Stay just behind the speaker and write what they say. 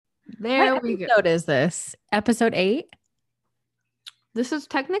There What we go. episode is this? Episode 8? This is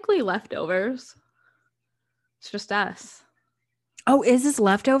technically leftovers. It's just us. Oh, is this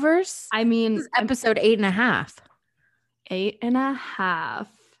leftovers? I mean, This is episode 8.5. 8.5.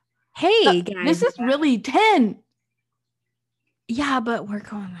 Hey, guys. This is really 10. Yeah, but we're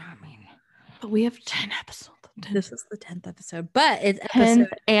going. But we have 10 episodes. This is the 10th episode, but it's 10th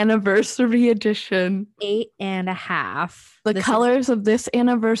episode anniversary edition. 8.5. The colors of this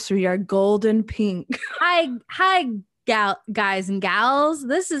anniversary are gold and pink. Hi, guys and gals.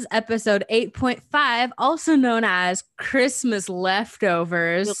 This is episode 8.5, also known as Christmas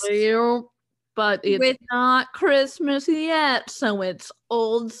Leftovers. But it's not Christmas yet, so it's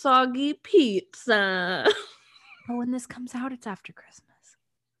old soggy pizza. But when this comes out, it's after Christmas.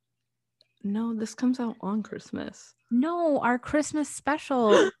 No, this comes out on Christmas. No, our Christmas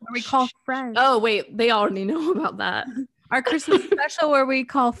special where we call friends. Oh, wait, they already know about that. Our Christmas special where we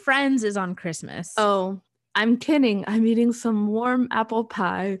call friends is on Christmas. Oh, I'm kidding. I'm eating some warm apple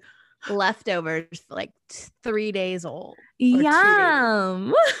pie. Leftovers, like 3 days old.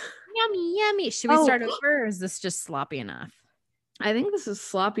 Yum. Yummy, yummy. Should we start over or is this just sloppy enough? I think this is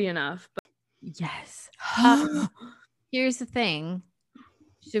sloppy enough. But yes. Here's the thing.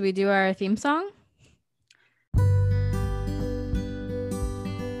 Should we do our theme song?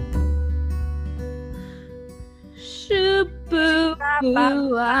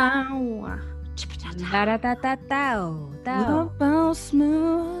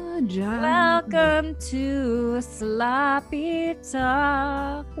 Welcome to Sloppy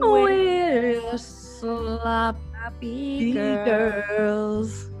Talk We're sloppy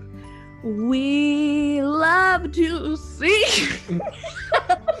girls. We love to sing.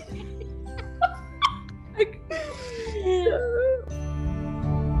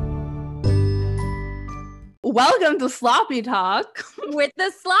 Welcome to Sloppy Talk with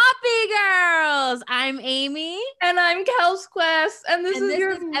the Sloppy Girls. I'm Amy. And I'm Kels Quest. And this is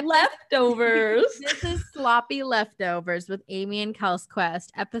your leftovers. This is Sloppy Leftovers with Amy and Kels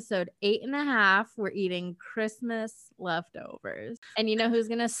Quest. Episode 8.5. We're eating Christmas leftovers. And you know who's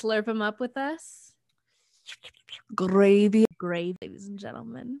going to slurp them up with us? Gravy, ladies and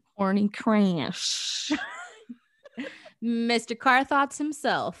gentlemen. horny crash. Mr. Car Thoughts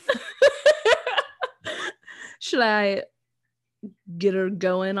himself. Should I get her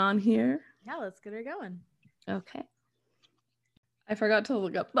going on here? Yeah, let's get her going. Okay. I forgot to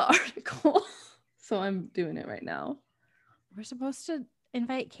look up the article, so I'm doing it right now. We're supposed to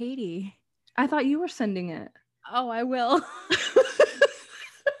invite Katie. I thought you were sending it. Oh, I will.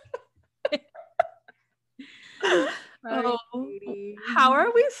 Oh, how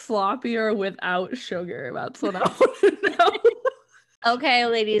are we sloppier without sugar? That's what I want to know. Okay,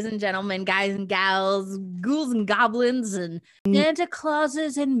 ladies and gentlemen, guys and gals, ghouls and goblins, and Santa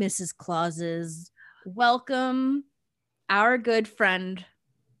Clauses and Mrs. Clauses, welcome our good friend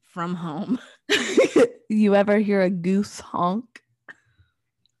from home. You ever hear a goose honk?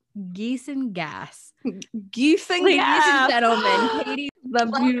 Geese and gas. Geese and ladies gas. And gentlemen, Katie.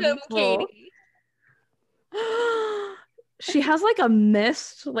 Welcome, Katie. She has like a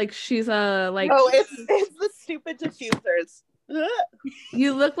mist, like she's a like. Oh, it's the stupid diffusers.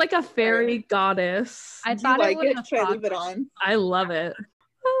 You look like a fairy goddess. I thought like it it. was Should I leave it on? I love it.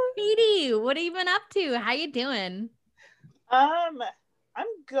 Katie, what have you been up to? How you doing? I'm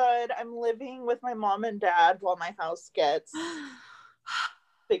good. I'm living with my mom and dad while my house gets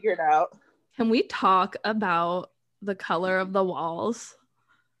figured out. Can we talk about the color of the walls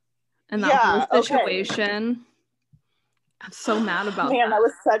and that whole situation? Okay. I'm so mad about that. Man, that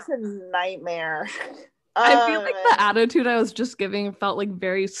was such a nightmare. I feel like the attitude I was just giving felt like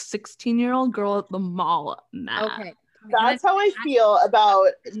very 16-year-old girl at the mall mad. Okay. That's how I feel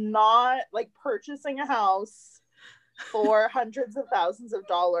about not like purchasing a house for hundreds of thousands of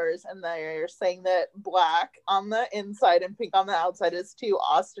dollars and they're saying that black on the inside and pink on the outside is too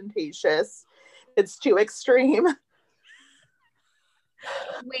ostentatious. It's too extreme.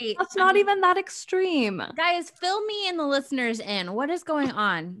 Wait, that's not even that extreme. Guys, fill me and the listeners in. What is going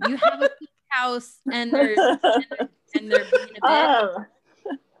on? You have a house and they're being a bit.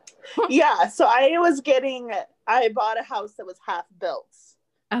 Yeah, so I bought a house that was half built.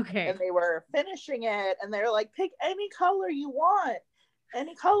 Okay. And they were finishing it and they were like, pick any color you want.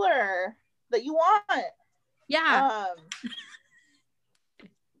 Any color that you want. Yeah.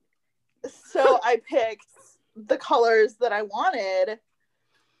 So I picked the colors that I wanted.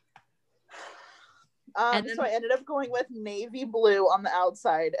 So I ended up going with navy blue on the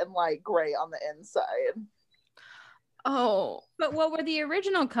outside and light gray on the inside. Oh. But what were the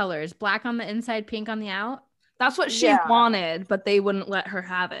original colors? Black on the inside, pink on the out? That's what she wanted, but they wouldn't let her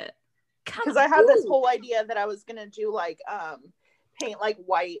have it. because I had this whole idea that I was gonna do like paint like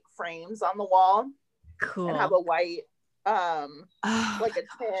white frames on the wall. Cool. And have a white like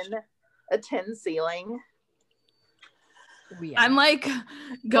a tin ceiling. Yeah. I'm like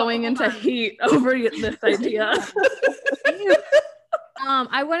going into heat over this idea.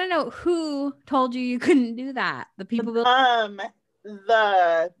 I want to know who told you couldn't do that. The people the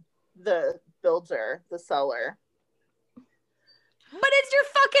builder, the seller. But it's your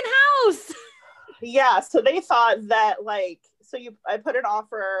fucking house. Yeah, so they thought that like I put an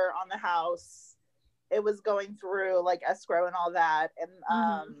offer on the house. It was going through like escrow and all that, and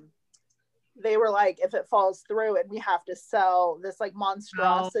they were like, if it falls through and we have to sell this like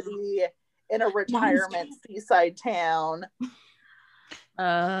monstrosity in a retirement seaside town. In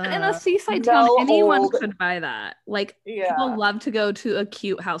a seaside town, anyone could buy that. Like, people love to go to a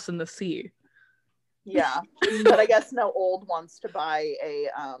cute house in the sea. Yeah, but I guess no old wants to buy a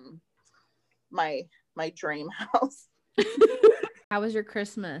my dream house. How was your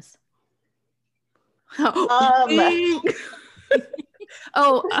Christmas? By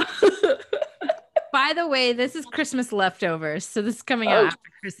the way, this is Christmas leftovers, so this is coming out after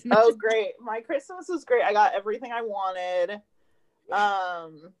Christmas. Oh, great! My Christmas was great. I got everything I wanted.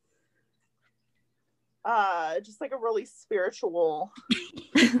 Just like a really spiritual.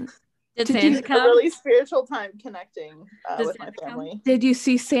 Did Santa come? A really spiritual time connecting with my family. Did you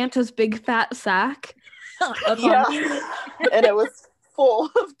see Santa's big fat sack? Yeah, and it was full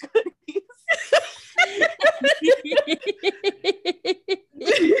of goodies.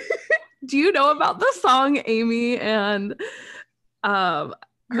 Do you know about the song Amy and her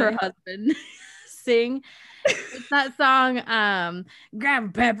husband sing? It's that song, grab a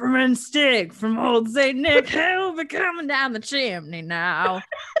peppermint stick from old Saint Nick, he'll be coming down the chimney now.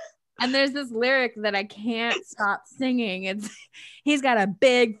 And there's this lyric that I can't stop singing. It's, he's got a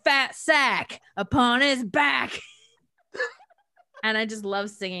big fat sack upon his back. And I just love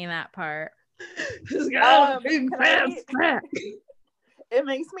singing that part. He's got a big fat sack. It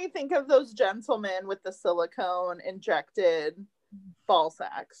makes me think of those gentlemen with the silicone injected ball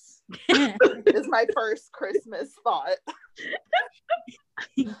sacks. Is my first Christmas thought.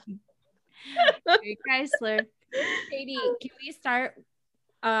 Great Chrysler. Katie, can we start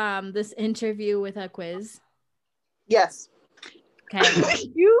this interview with a quiz? Yes. Okay.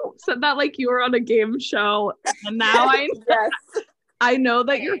 You said that like you were on a game show, and now I know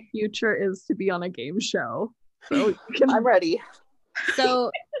that your future is to be on a game show. So I'm ready. So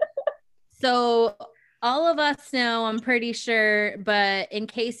all of us know, I'm pretty sure, but in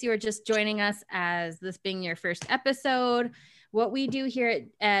case you are just joining us as this being your first episode, what we do here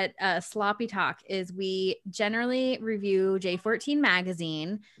at Sloppy Talk is we generally review J14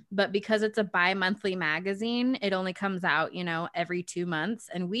 magazine, but because it's a bi-monthly magazine, it only comes out, every 2 months,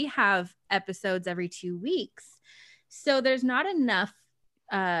 and we have episodes every 2 weeks. So there's not enough.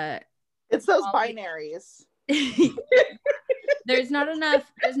 It's those binaries. There's not enough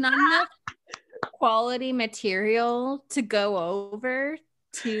quality material to go over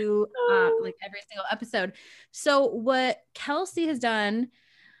to like every single episode. So what Kelsey has done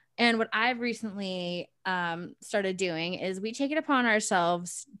and what I've recently started doing is we take it upon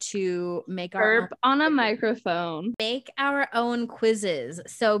ourselves to make our own quizzes.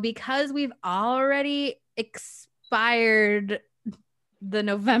 So because we've already expired the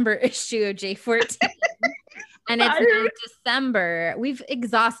November issue of J14 and it's now December, we've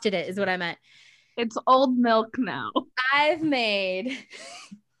exhausted it is what I meant. It's old milk now.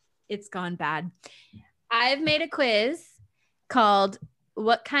 It's gone bad. I've made a quiz called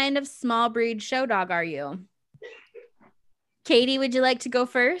What Kind of Small Breed Show Dog Are You? Katie, would you like to go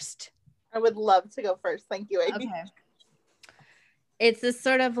first? I would love to go first. Thank you, Amy. Okay. It's this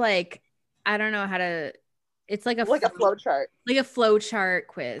sort of like, I don't know how to, it's like a flow chart. Like a flow chart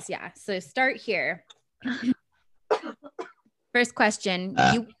quiz. Yeah. So start here. First question.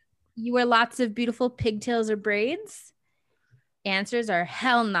 You wear lots of beautiful pigtails or braids? Answers are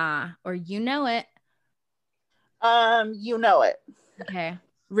hell nah, or you know it. You know it. Okay.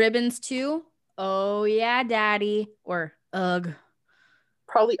 Ribbons too? Oh yeah, daddy. Or ugh.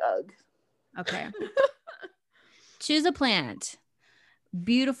 Probably ugh. Okay. Choose a plant.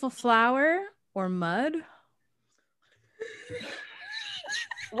 Beautiful flower or mud?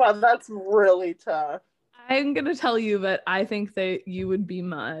 Well, that's really tough. I'm gonna tell you that I think that you would be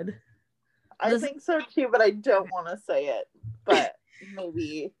mud. I think so too, but I don't want to say it. But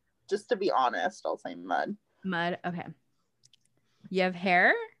maybe, just to be honest, I'll say mud. Mud, okay. You have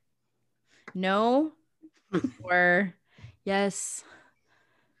hair? No? Or yes?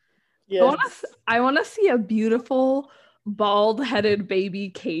 Yes. I want to see a beautiful, bald-headed baby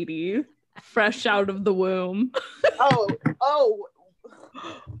Katie. fresh out of the womb.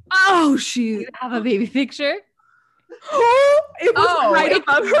 Oh, she You have a baby picture? it was right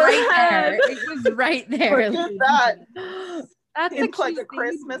above her right head. there. It was right there. look at that. That's It's like a cute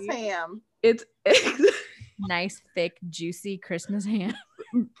Christmas baby. ham. It's Nice, thick, juicy Christmas ham.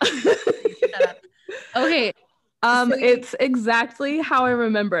 Shut up. Okay. It's exactly how I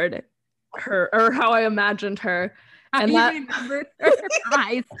remembered her, or how I imagined her. And I remember her from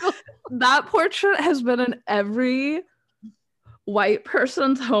high school. That portrait has been in every white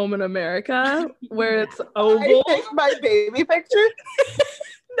person's home in America, where it's oval. I picked my baby picture.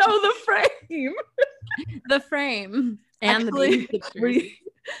 No, the frame. The frame and the Actually, baby pictures.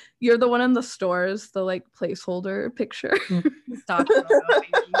 you're the one in the stores, the like placeholder picture. Stock photo,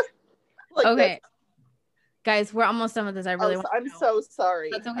 baby. Like Okay. this. Guys, we're almost done with this. I really want to I'm know. so sorry.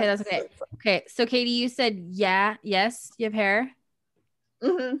 That's okay. That's okay. Okay. So Katie, you said yes, you have hair.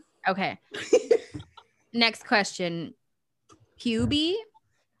 Mm-hmm. Okay. Next question. Hubie?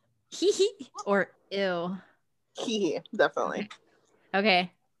 Or ew? Definitely.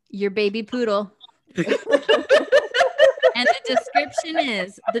 Okay. Your baby poodle. And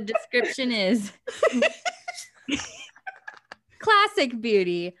the description is classic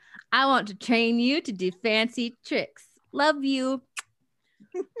beauty. I want to train you to do fancy tricks. Love you.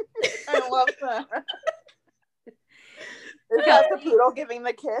 I love that. Is that the poodle giving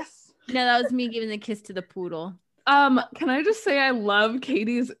the kiss? No, that was me giving the kiss to the poodle. Can I just say I love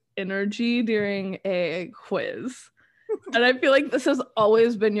Katie's energy during a quiz. And I feel like this has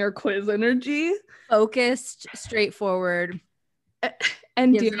always been your quiz energy. Focused, straightforward,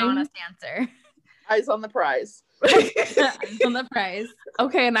 and gives an honest answer. Eyes on the prize. On the prize.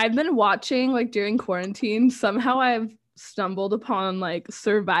 Okay, and I've been watching like during quarantine. Somehow I've stumbled upon like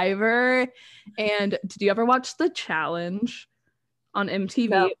Survivor. And did you ever watch The Challenge on MTV?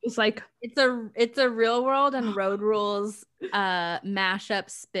 No. It was like It's a Real World and Road Rules mashup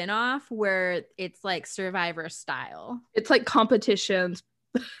spinoff where it's like Survivor style it's like competitions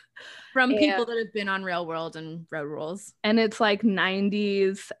from And- people that have been on Real World and Road Rules. and it's like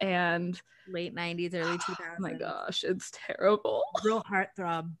 90s and Late 90s, early 2000s. oh my gosh, it's terrible. Real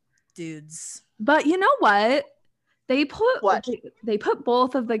heartthrob dudes. But you know what? They put What? they put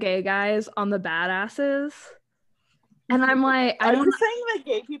both of the gay guys on the badasses. And I'm like, I Are don't you saying that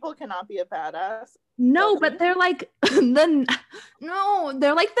gay people cannot be a badass? know, Stephanie? but they're like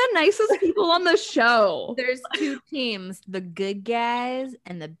they're like the nicest people on the show. There's two teams, the good guys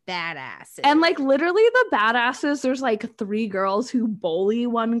and the badasses. And like literally the badasses, there's like 3 girls who bully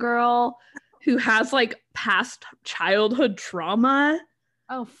one girl who has like past childhood trauma.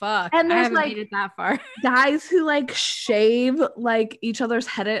 oh fuck. And I there's, haven't like, made it that far. Guys who like shave like each other's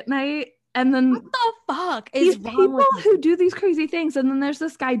head at night. And then What the fuck these is wrong people with you? who do these crazy things. And then there's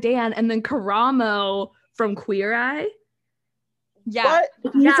this guy Dan, and then Karamo from Queer Eye. Yeah.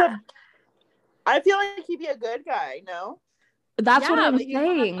 But Yeah. I feel like he'd be a good guy, no? That's what Yeah, I'm but he was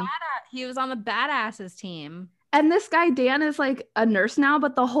on the saying. He was on the badasses team. And this guy Dan is like a nurse now,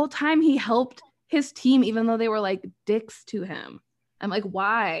 but the whole time he helped his team, even though they were like dicks to him. I'm like,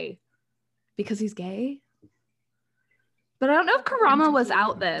 why? Because he's gay? But I don't know if Karama was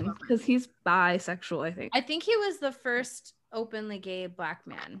out then, because he's bisexual, I think. I think he was the first openly gay black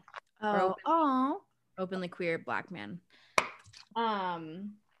man. Oh. Openly queer black man. That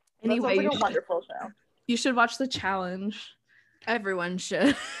Anyway, sounds like a wonderful show. you should watch The Challenge. Everyone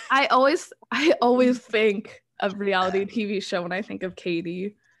should. I always think of reality TV show when I think of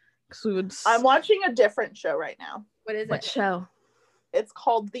Katie. Because we would. I'm watching a different show right now. What is What it? show? It's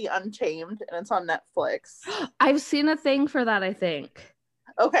called The Untamed, and it's on Netflix. I've seen a thing for that, I think.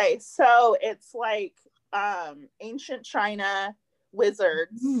 Okay, so it's like ancient China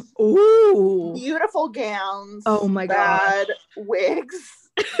wizards, Ooh. beautiful gowns. Oh my bad wigs.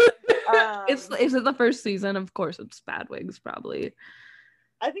 Is it the first season? Of course, it's bad wigs, probably.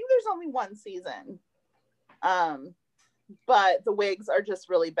 I think there's only one season. But the wigs are just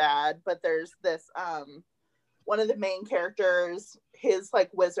really bad. But there's this one of the main characters, his like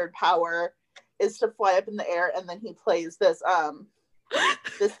wizard power is to fly up in the air, and then he plays this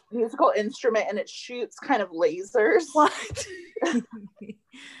this musical instrument, and it shoots kind of lasers. What?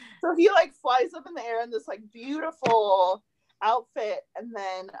 So he like flies up in the air in this like beautiful outfit, and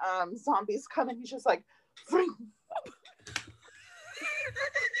then zombies come, and he's just like "Vroom."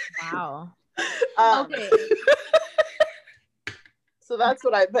 Wow. Okay. So that's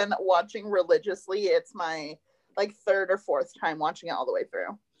what I've been watching religiously. It's my like 3rd or 4th time watching it all the way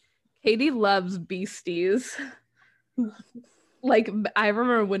through. Katie loves beasties. Like, I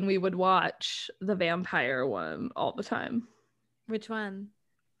remember when we would watch the vampire one all the time. Which one?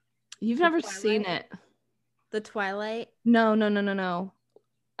 You've never seen it. The Twilight. No. Interview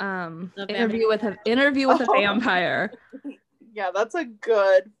with a Vampire. Yeah, that's a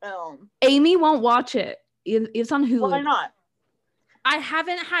good film. Amy won't watch it. It's on Hulu. Why not? I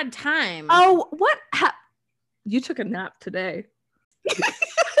haven't had time. Oh, what? You took a nap today.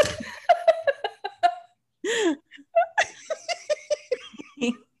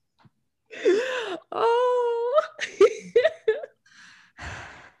 Oh.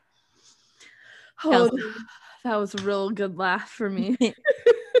 That was a real good laugh for me.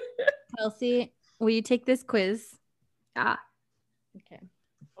 Kelsey, will you take this quiz? Yeah. Okay.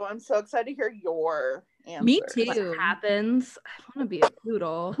 Oh, I'm so excited to hear your answer. Me too. What happens? I want to be a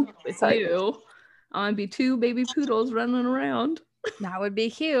poodle with you. I want to be 2 baby poodles running around. That would be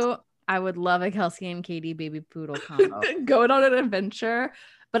cute. I would love a Kelsey and Katie baby poodle combo. Going on an adventure,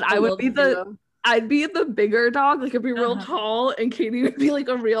 but I'd be the bigger dog, like it'd be real tall, and Katie would be like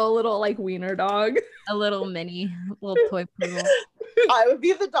a real little like wiener dog. A little mini little toy poodle. I would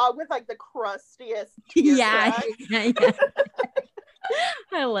be the dog with like the crustiest. Yeah.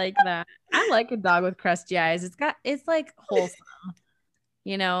 I like that. I like a dog with crusty eyes. It's like wholesome.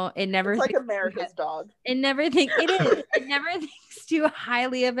 You know, it never. It's like America's dog. It never thinks too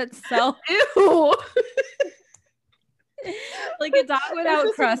highly of itself. Ew. Like a dog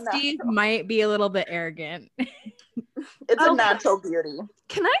without crusty might be a little bit arrogant. It's a natural beauty.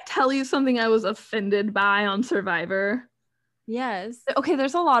 Can I tell you something I was offended by on Survivor? Yes. Okay,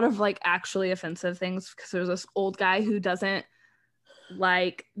 there's a lot of like actually offensive things because there's this old guy who doesn't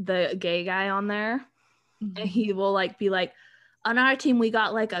like the gay guy on there. Mm-hmm. And he will like be like, on our team we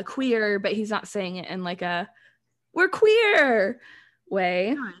got like a queer, but he's not saying it in like a we're queer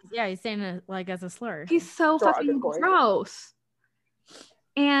way. Yeah, he's saying it like as a slur. He's so fucking gross.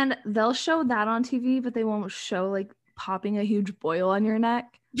 And they'll show that on TV, but they won't show like popping a huge boil on your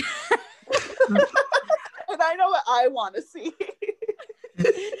neck. And I know what I want to see.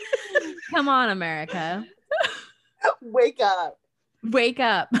 Come on, America. Wake up.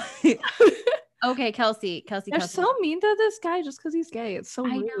 Okay, Kelsey. They're so mean to this guy just because he's gay. It's so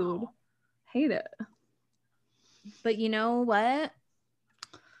rude. Know. Hate it. But you know what?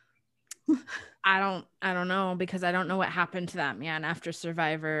 I don't know, because I don't know what happened to that man after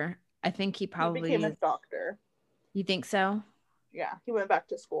Survivor. I think he probably became a doctor. You think so? Yeah, he went back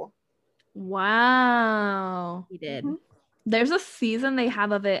to school. Wow. He did. Mm-hmm. There's a season they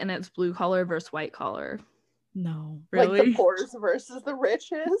have of it, and it's blue collar versus white collar. No, really? Like the poors versus the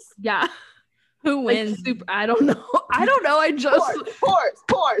riches? Yeah. Who wins? Like I don't know. I just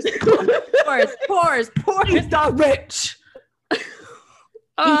poors. He's not rich.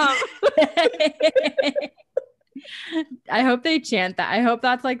 I hope they chant that. I hope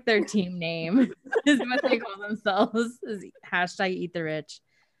that's like their team name. Is what they call themselves. Is hashtag eat the rich.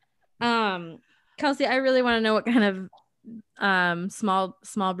 Kelsey, I really want to know what kind of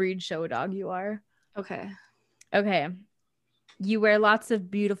small breed show dog you are. Okay. You wear lots of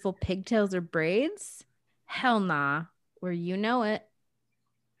beautiful pigtails or braids? Hell nah. Where you know it.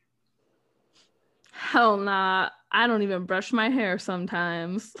 Hell nah. I don't even brush my hair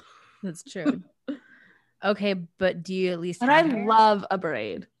sometimes. That's true. Okay, but do you at least have hair? Love a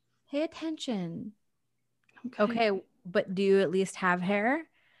braid. Pay attention. Okay, but do you at least have hair?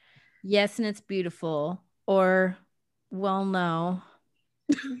 Yes, and it's beautiful. Or, well, no.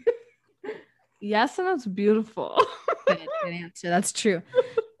 Yes, and it's beautiful. Good answer. That's true.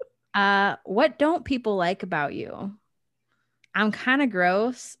 What don't people like about you? I'm kind of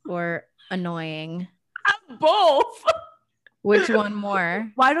gross or annoying. I'm both. Which one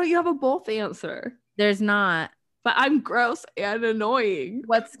more? Why don't you have a both answer? There's not. But I'm gross and annoying.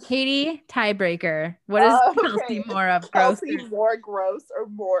 What's Katie? Tiebreaker. What is Kelsey more of? Kelsey more gross or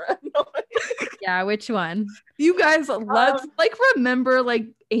more annoying? Yeah, which one? You guys, let's remember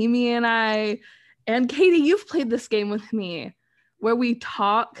Amy and I and Katie, you've played this game with me where we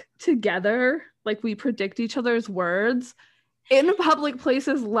talk together, we predict each other's words in public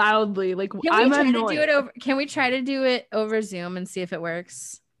places loudly. Can we try to do it over Zoom and see if it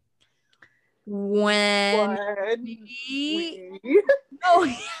works? When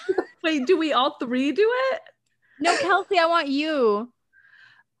Oh, wait, do we all three do it? No, Kelsey, I want you.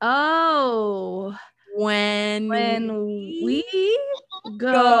 Oh, when we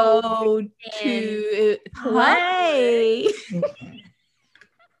go to play.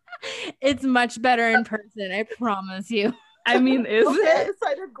 It's much better in person, I promise you. I mean, is it? It's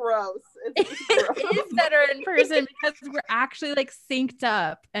kind of gross. It is better in person because we're actually synced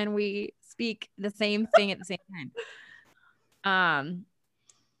up and we speak the same thing at the same time.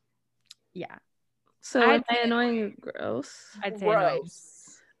 Yeah. So am I annoying or gross? I'd say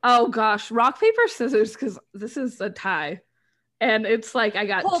gross. Oh gosh, rock, paper, scissors, because this is a tie. And it's like I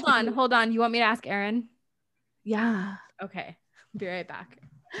got Hold on. You want me to ask Aaron? Yeah. Okay. Be right back.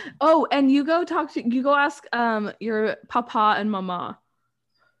 Oh, and you go ask your papa and mama.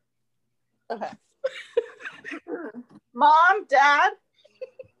 Okay. Mom, Dad,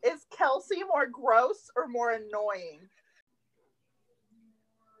 is Kelsey more gross or more annoying?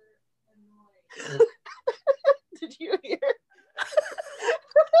 Did you hear?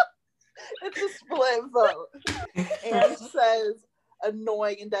 It's a split vote. Anne says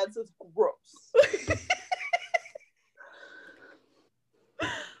annoying and Dad says gross.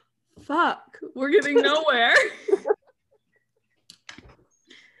 Fuck, we're getting nowhere.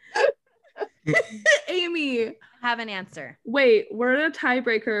 Amy, I have an answer. wait, we're in a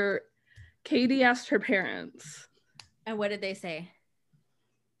tiebreaker. Katie asked her parents. And what did they say?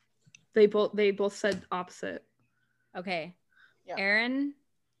 They both said opposite. Okay. Yeah. Aaron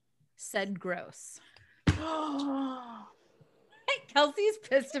said gross. Kelsey's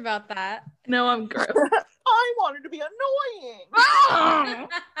pissed about that. No, I'm gross. I wanted to be annoying. I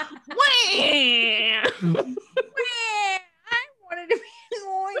wanted to be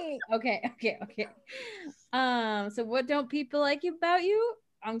annoying. Okay. So what don't people like about you?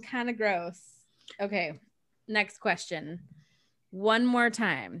 I'm kind of gross. Okay. Next question. One more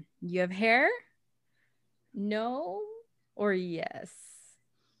time. You have hair? No or yes?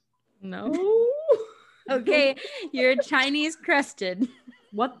 No. Okay. You're Chinese crusted.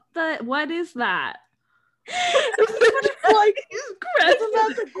 What is that? Like, isn't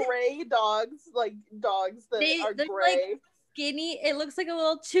that the gray dogs? Like dogs that are they're gray. like skinny. It looks like a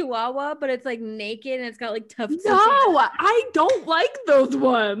little chihuahua, but it's like naked and it's got like tufts. No, I don't like those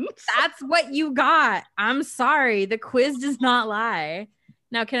ones. That's what you got. I'm sorry. The quiz does not lie.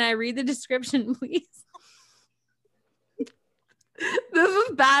 Now, can I read the description, please? This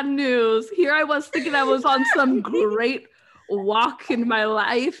is bad news. Here I was thinking I was on some great walk in my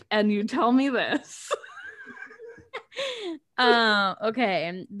life, and you tell me this. Okay.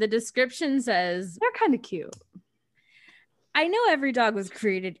 And the description says, They're kind of cute. I know every dog was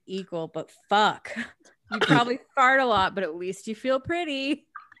created equal, but fuck. You probably fart a lot, but at least you feel pretty.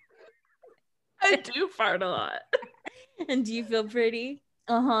 I do fart a lot. And do you feel pretty?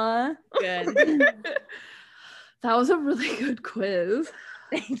 Uh-huh. Good. That was a really good quiz.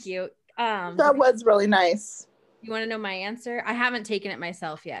 Thank you. That was really nice. You want to know my answer? I haven't taken it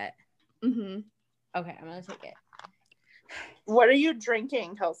myself yet. Mm-hmm. Okay, I'm gonna take it. What are you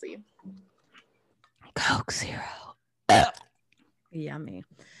drinking, Kelsey? Coke Zero. Yummy.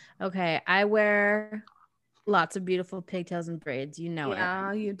 Okay, I wear lots of beautiful pigtails and braids. You know it.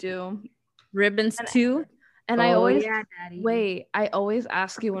 Yeah, you do. Ribbons too. And I always Daddy. I always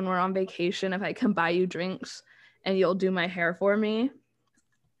ask you when we're on vacation if I can buy you drinks and you'll do my hair for me.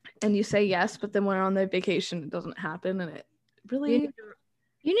 And you say yes, but then when we're on the vacation, it doesn't happen. And it really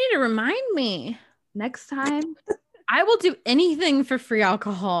You need to remind me. next time. I will do anything for free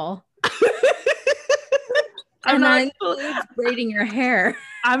alcohol. I'm And not that actually, includes braiding your hair.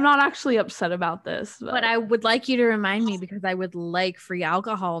 I'm not actually upset about this, But I would like you to remind me because I would like free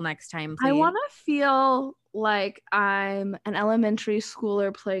alcohol next time, please. I want to feel like I'm an elementary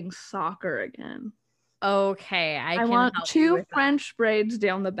schooler playing soccer again. Okay, I can want help you 2 with French braids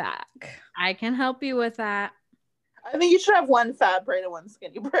down the back. that. I can help you with that. I think you should have one fat braid and one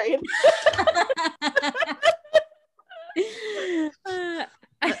skinny braid.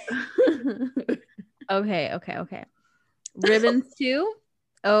 Okay. Ribbons too?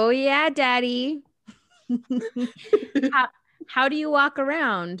 Oh yeah, daddy. How do you walk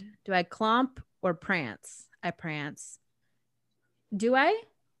around? Do I clomp or prance? I prance. Do I?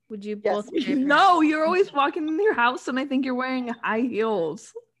 Would you Yes. both say prance? No, you're always walking in your house and I think you're wearing high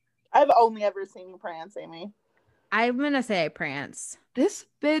heels. I've only ever seen you prance, Amy. I'm gonna say I prance. This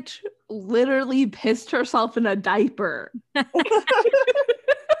bitch literally pissed herself in a diaper.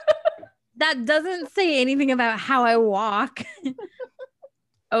 That doesn't say anything about how I walk.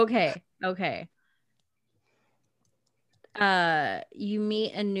 Okay. You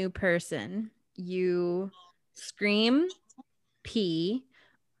meet a new person. You scream, pee,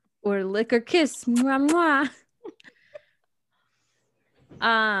 or lick or kiss. Mwah,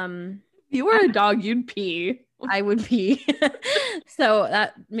 mwah. If you were a dog, you'd pee. I would pee. So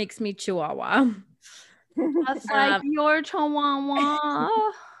that makes me Chihuahua. That's like your chihuahua.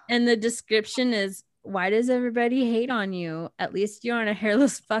 And the description is, why does everybody hate on you? At least you aren't a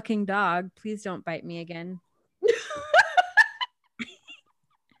hairless fucking dog. Please don't bite me again.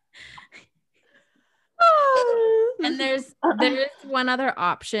 And there is one other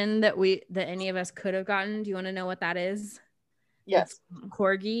option that any of us could have gotten. Do you want to know what that is? Yes.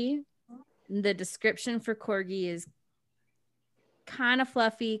 Corgi. The description for Corgi is kind of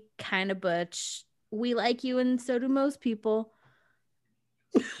fluffy, kind of butch. We like you, and so do most people.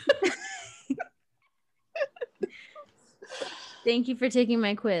 Thank you for taking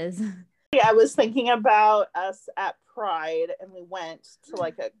my quiz. I was thinking about us at Pride, and we went to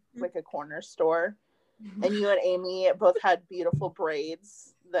like a corner store, and you and Amy both had beautiful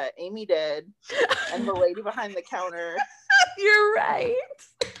braids that Amy did, and the lady behind the counter, You're right,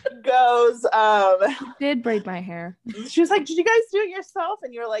 goes, did braid my hair. she was like, did you guys do it yourself?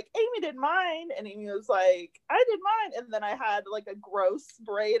 And you were like, Amy did mine. And Amy was like, I did mine. And then I had like a gross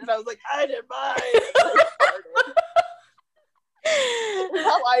braid, and I was like, I did mine. That's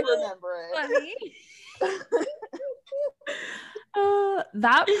how I remember it.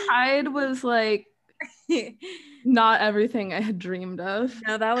 That Pride was like not everything I had dreamed of.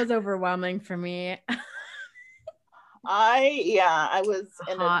 No, that was overwhelming for me. I was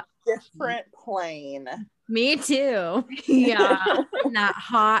in Hot a different plane. Me too. Yeah. In that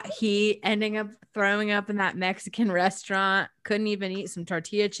hot heat, ending up throwing up in that Mexican restaurant. Couldn't even eat some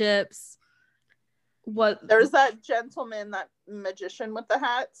tortilla chips. What? There was that gentleman, that magician with the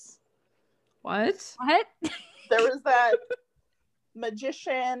hats. What? What? There was that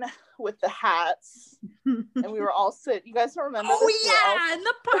magician with the hats, and we were all sitting. You guys don't remember? Oh this? yeah, in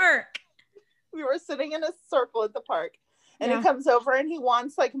the park. We were sitting in a circle at the park, and Yeah. he comes over and he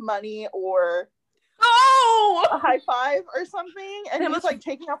wants like money or Oh! a high five or something, and It he's was- like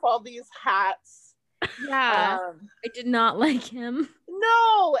taking off all these hats. Yeah, I did not like him.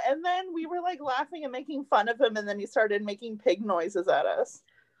 No, and then we were like laughing and making fun of him, and then he started making pig noises at us.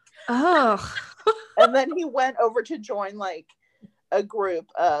 Ugh. And then he went over to join like a group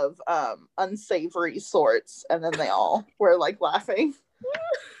of unsavory sorts, and then they all were like laughing.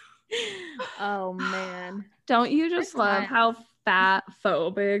 Oh man. Don't you just Good love time. how fat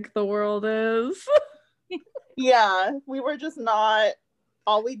phobic the world is? Yeah, we were just not.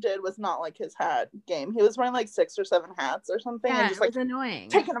 All we did was not like his hat game. He was wearing like 6 or 7 hats or something, Yeah, and it just was like annoying.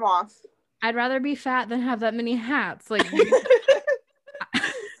 taking them off. I'd rather be fat than have that many hats. Like, Skinny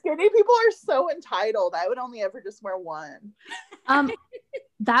people are so entitled. I would only ever just wear one.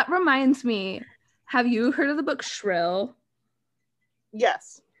 That reminds me. Have you heard of the book Shrill?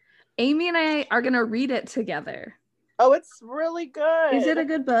 Yes. Amy and I are gonna read it together. Oh, it's really good. Is it a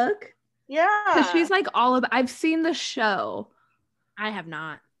good book? Yeah. Because she's like all about. I've seen the show. I have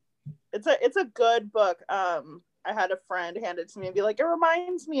not. It's a good book. I had a friend hand it to me and be like, it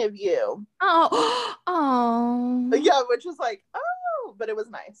reminds me of you. Oh, oh. But yeah, which was like, oh, but it was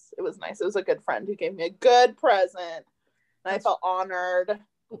nice. It was nice. It was a good friend who gave me a good present. And I felt honored.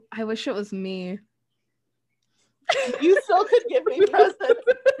 I wish it was me. You still could give me presents.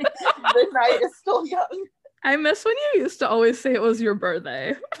 The night is still young. I miss when you used to always say it was your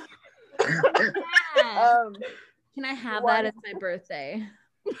birthday. Can I have one- that as my birthday?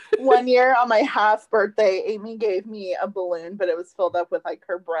 One year on my half birthday, Amy gave me a balloon, but it was filled up with like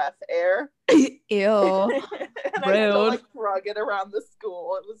her breath air. Ew. And I still Rude. like drug it around the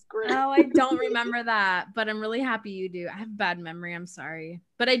school. It was great. Oh, I don't remember that, but I'm really happy you do. I have a bad memory. I'm sorry.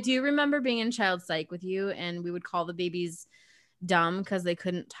 But I do remember being in child psych with you, and we would call the babies dumb because they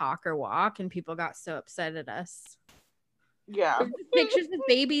couldn't talk or walk, and people got so upset at us. Yeah. There's pictures of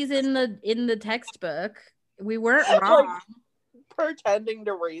babies in the textbook. We weren't wrong. Like, pretending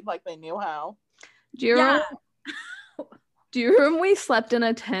to read like they knew how. Do you remember? Do you remember we slept in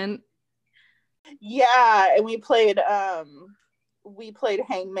a tent? Yeah, and we played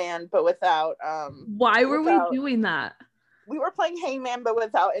Hangman, but without Why were without- we doing that? we were playing Hangman, but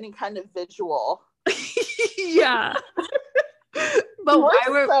without any kind of visual. Yeah. But We why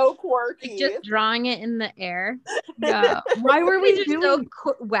were were so quirky. Like just drawing it in the air. yeah. Why were we Just doing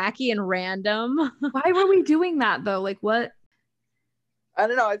so wacky and random. why were we doing that though? Like what? I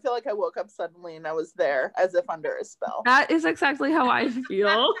don't know. I feel like I woke up suddenly and I was there as if under a spell. That is exactly how I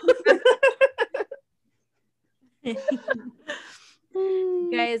feel.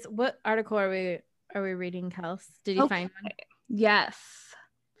 Guys, what article are we reading, Kels? Did you find one? Yes.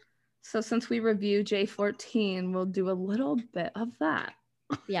 So since we reviewed J14, we'll do a little bit of that.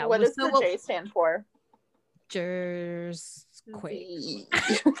 Yeah. What does the we'll J stand for? Jers Quake.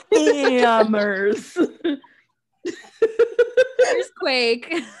 Hammers. Jers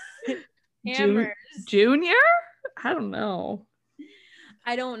Quake. Hammers. Junior? I don't know.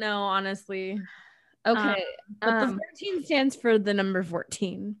 I don't know, honestly. Okay. But the 14 stands for the number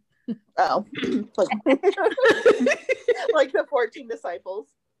 14. Oh. Like the 14 disciples.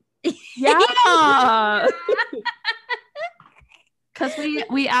 Yeah. Because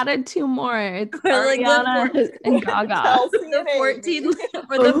we added 2 more. It's Or like the Ariana and Gaga. Chelsea The and 14 Amy.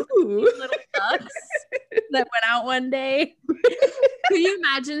 or the Ooh. 14 little ducks that went out one day. Could you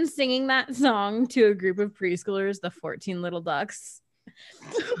imagine singing that song to a group of preschoolers, the 14 little ducks?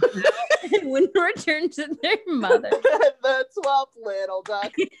 And wouldn't return to their mother. The 12th little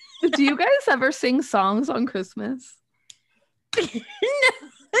duck. Do you guys ever sing songs on Christmas?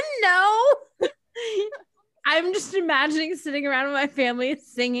 No. I'm just imagining sitting around with my family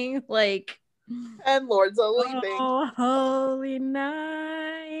singing like And Lords of Leaping. "Oh, holy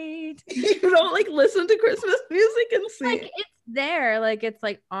night." You don't like listen to Christmas music and sing. Like it's there, like it's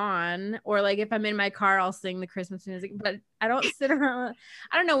like on, or like if I'm in my car, I'll sing the Christmas music, but I don't sit around.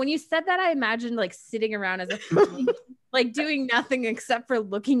 I don't know. When you said that, I imagined like sitting around as a family, like doing nothing except for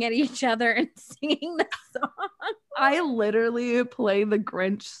looking at each other and singing the song. I literally play the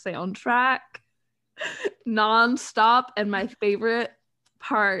Grinch soundtrack nonstop, and my favorite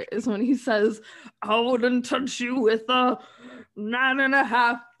part is when he says, "I wouldn't touch you with a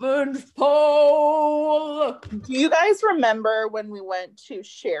 9.5-inch pole." Do you guys remember when we went to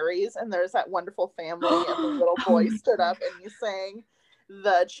Sherry's and there's that wonderful family and the little boy stood up and he sang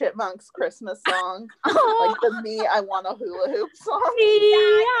the Chipmunks Christmas song? Like the Me, I Want a Hula Hoop song.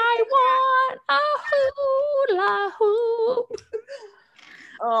 I want a hula hoop.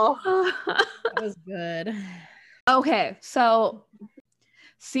 Oh, That was good. Okay, so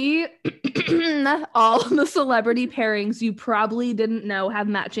see, all the celebrity pairings you probably didn't know have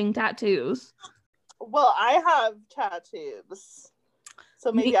matching tattoos. well, I have tattoos.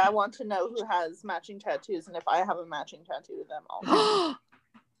 So maybe I want to know who has matching tattoos, and if I have a matching tattoo to them, I'll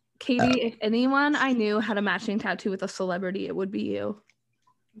Katie, if anyone I knew had a matching tattoo with a celebrity, it would be you.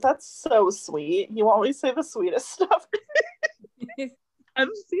 That's so sweet. You always say the sweetest stuff. I'm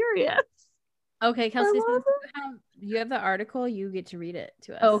serious. Okay, Kelsey, I love since you have the article, you get to read it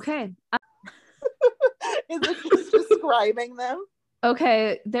to us. Okay. Is it just describing them?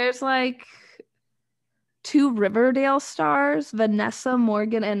 Okay, there's like 2 Riverdale stars, Vanessa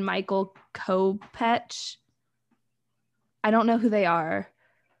Morgan and Michael Kopech. I don't know who they are.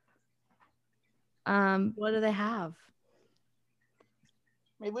 What do they have?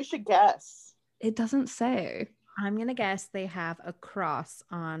 Maybe we should guess. It doesn't say. I'm gonna guess they have a cross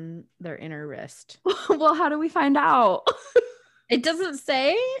on their inner wrist. Well, how do we find out? It doesn't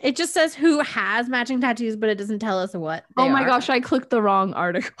say. It just says who has matching tattoos, but it doesn't tell us what. Oh my are. gosh, I clicked the wrong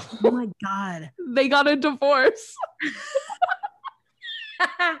article. Oh my god. They got a divorce.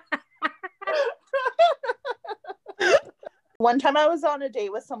 One time I was on a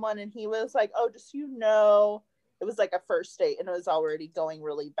date with someone and he was like, "Oh, just so you know," it was like a first date and it was already going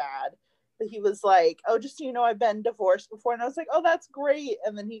really bad. But he was like, "Oh, just so you know, I've been divorced before." And I was like, "Oh, that's great."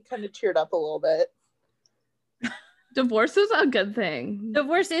 And then he kind of teared up a little bit. Divorce is a good thing.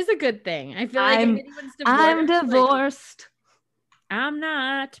 Divorce is a good thing. I feel like if anyone's I'm divorced, divorced. like, I'm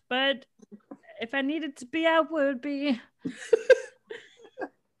not, but if I needed to be, I would be.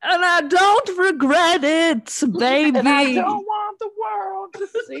 And I don't regret it, baby. And I don't want the world to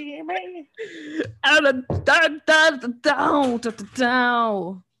see me. And I don't.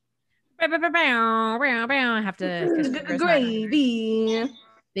 I have to Gravy.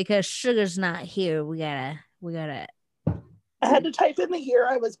 because sugar's not here. We gotta. I had to type in the year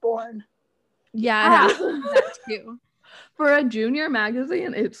I was born. Yeah, that too. For a junior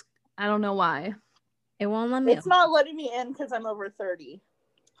magazine, I don't know why. It won't let me. It's not letting me in because I'm over 30.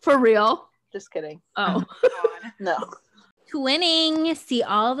 For real? Just kidding. Oh. No. Twinning. See,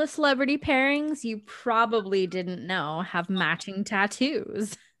 all the celebrity pairings you probably didn't know have matching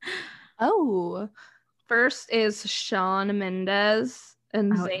tattoos. Oh. First is Shawn Mendes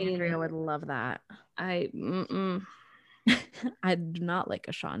and Oh, Zayn. Andrea would love that. I do not like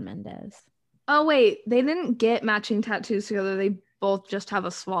a Shawn Mendes. Oh wait, they didn't get matching tattoos together. They both just have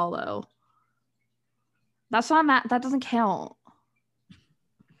a swallow. That's not that doesn't count.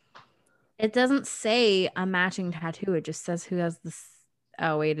 It doesn't say a matching tattoo. It just says who has this.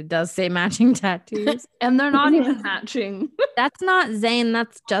 Oh wait, it does say matching tattoos. And they're not even matching. That's not Zayn.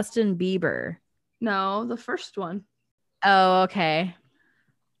 That's Justin Bieber. No, the first one. Oh, okay.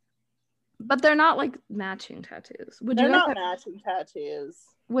 But they're not like matching tattoos. They're not matching tattoos.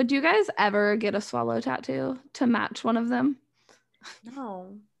 Would you guys ever get a swallow tattoo to match one of them?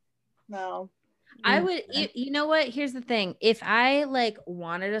 No. I would. You know what? Here's the thing. If I like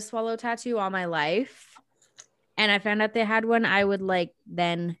wanted a swallow tattoo all my life, and I found out they had one, I would like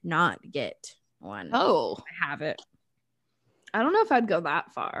then not get one. Oh, I have it. I don't know if I'd go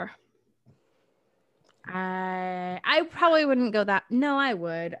that far. I probably wouldn't go that. No, I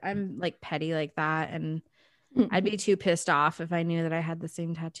would. I'm like petty like that, and I'd be too pissed off if I knew that I had the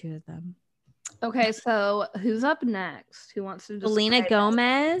same tattoo as them. Okay, so who's up next? Who wants to describe Selena it?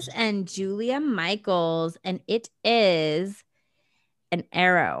 Gomez and Julia Michaels, and it is an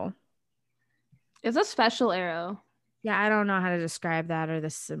arrow. It's a special arrow. Yeah, I don't know how to describe that or the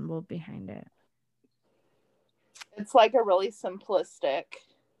symbol behind it. It's like a really simplistic.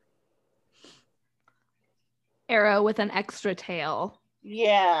 Arrow with an extra tail.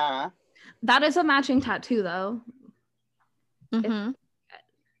 Yeah. That is a matching tattoo, though. Mm-hmm.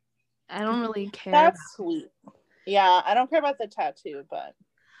 I don't really care. That's sweet. Yeah, I don't care about the tattoo, but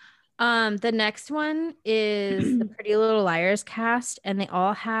The next one is the Pretty Little Liars cast, and they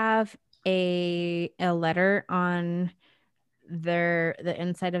all have a letter on the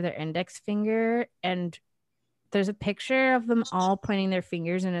inside of their index finger, and there's a picture of them all pointing their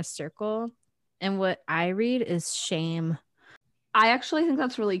fingers in a circle, and what I read is shame. I actually think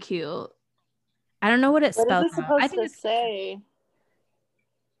that's really cute. I don't know what it what spells is it out. supposed I think to it's say?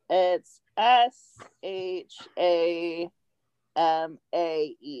 It's SHAMAE.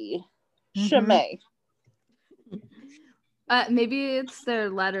 Shame. Maybe it's their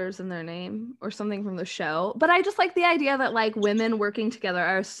letters in their name or something from the show. But I just like the idea that like women working together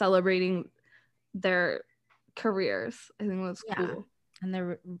are celebrating their careers. I think that's cool. And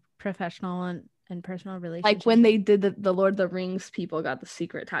their professional and personal relationships. Like when they did the Lord of the Rings, people got the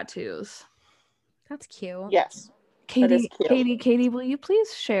secret tattoos. That's cute. Yes. That is cute. Katie, will you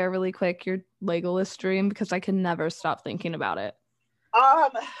please share really quick your Legolas dream, because I can never stop thinking about it.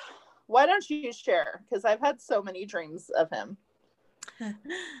 Why don't you share? Because I've had so many dreams of him.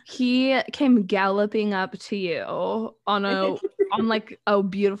 He came galloping up to you on like a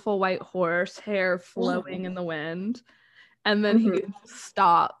beautiful white horse, hair flowing in the wind, and then he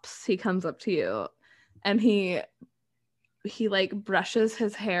stops. He comes up to you, and he like brushes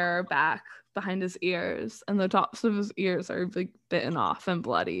his hair back behind his ears, and the tops of his ears are like bitten off and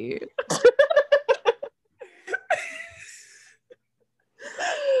bloody.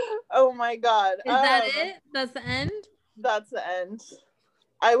 Oh my god. Is that it? That's the end? That's the end.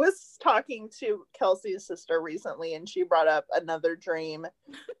 I was talking to Kelsey's sister recently, and she brought up another dream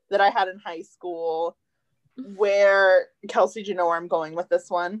that I had in high school where, Kelsey, do you know where I'm going with this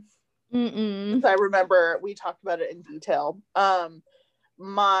one? Mm-mm. I remember we talked about it in detail.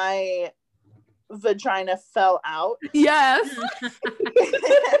 My vagina fell out. Yes.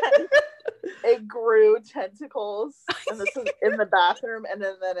 It grew tentacles, and this is in the bathroom, and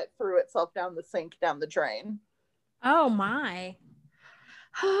then it threw itself down the sink, down the drain. Oh my.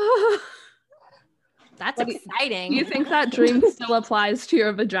 That's exciting. Do you think that dream still applies to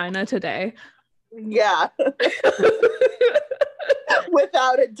your vagina today? Yeah.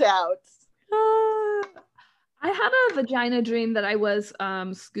 Without a doubt. I had a vagina dream that I was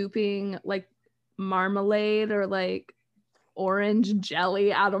scooping like marmalade or like orange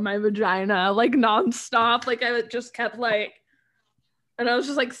jelly out of my vagina like nonstop. Like I just kept like, and I was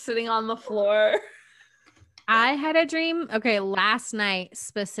just like sitting on the floor. I had a dream, last night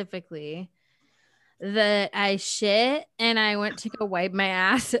specifically, that I shit and I went to go wipe my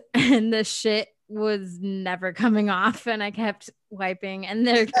ass, and the shit was never coming off, and I kept wiping, and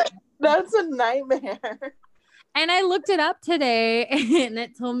that's a nightmare. And I looked it up today, and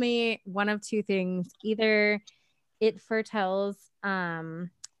it told me one of two things. Either it foretells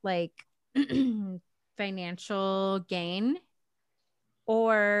like financial gain,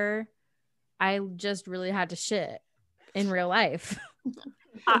 or I just really had to shit in real life.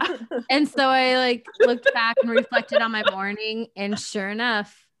 And so I like looked back and reflected on my morning, and sure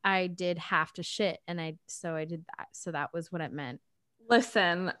enough, I did have to shit, and I did that. So that was what it meant.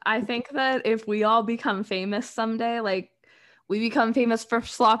 Listen, I think that if we all become famous someday, like we become famous for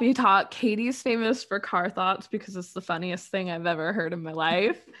sloppy talk, Katie's famous for car thoughts because it's the funniest thing I've ever heard in my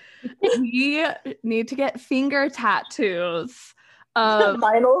life. We need to get finger tattoos.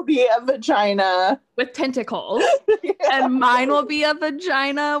 Mine will be a vagina with tentacles. Yeah. And mine will be a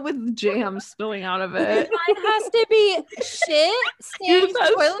vagina with jam spilling out of it. Mine has to be shit stained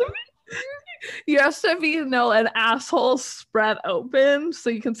toilet. You have to be, an asshole spread open so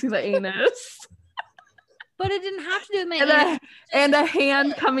you can see the anus. But it didn't have to do with my anus. And a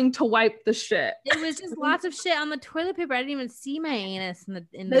hand coming to wipe the shit. It was just lots of shit on the toilet paper. I didn't even see my anus in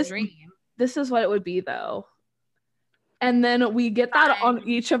the dream. This is what it would be, though. And then we get that on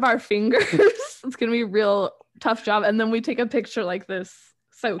each of our fingers. It's going to be a real tough job. And then we take a picture like this.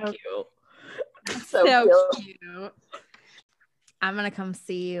 So cute. So cute. I'm going to come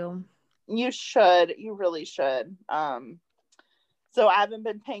see you. You should. You really should. So I haven't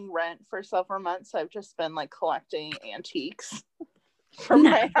been paying rent for several months. I've just been like collecting antiques. for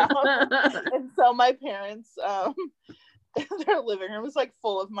my house. And so my parents, their living room is like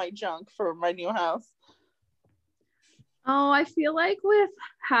full of my junk for my new house. Oh, I feel like with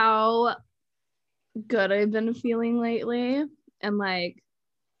how good I've been feeling lately and like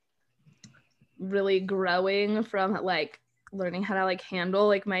really growing from like learning how to like handle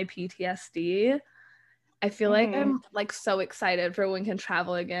like my PTSD, I feel like I'm like so excited for when we can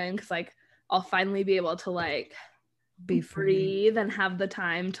travel again, because like I'll finally be able to like Be free. breathe and have the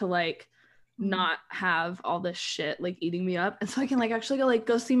time to like not have all this shit like eating me up, and so I can like actually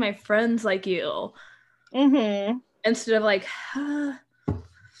go see my friends like you, instead of like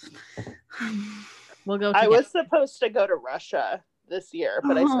We'll go I together. was supposed to go to Russia this year,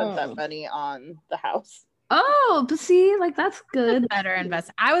 but I spent that money on the house. Oh, but see, like that's good. Better invest.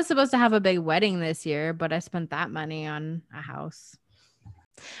 I was supposed to have a big wedding this year, but I spent that money on a house.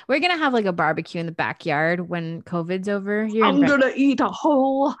 We're gonna have like a barbecue in the backyard when COVID's over. I'm gonna eat a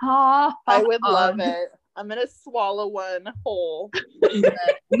whole hot I would love dog. it. I'm gonna swallow one whole.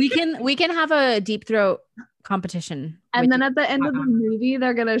 We can have a deep throat competition. And then at the end of the movie,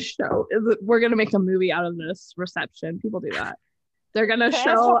 they're gonna show. We're gonna make a movie out of this reception. People do that. They're gonna Can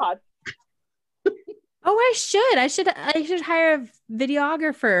I ask show. a hot- Oh, I should hire a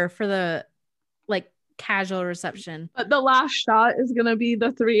videographer for the like casual reception. But the last shot is gonna be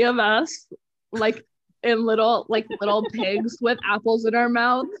the three of us, like in little pigs with apples in our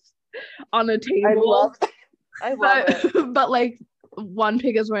mouths on a table. I love it. But like one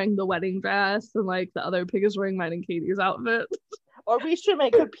pig is wearing the wedding dress, and like the other pig is wearing mine and Katie's outfit. Or we should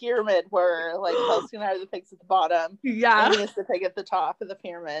make a pyramid where like Kelsey and I are the pigs at the bottom. Yeah. And he is the pig at the top of the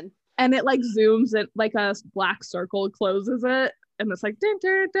pyramid. And it like zooms it, like a black circle closes it, and it's like dun,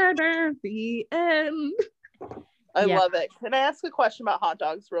 dun, dun, dun, the end. I love it. Can I ask a question about hot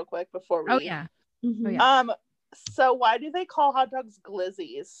dogs real quick before we? Oh yeah. Mm-hmm. Oh, yeah. So why do they call hot dogs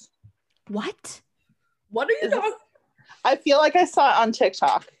glizzies? What? What are you talking? I feel like I saw it on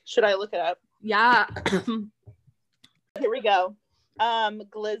TikTok. Should I look it up? Yeah. Here we go.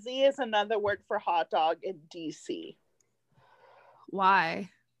 Glizzy is another word for hot dog in DC. Why?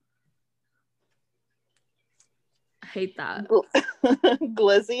 I hate that.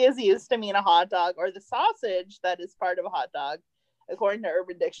 Glizzy is used to mean a hot dog or the sausage that is part of a hot dog. According to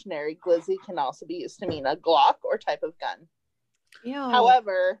Urban Dictionary, glizzy can also be used to mean a Glock or type of gun. Ew.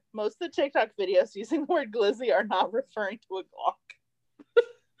 However, most of the TikTok videos using the word glizzy are not referring to a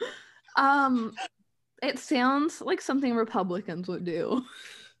Glock. It sounds like something Republicans would do.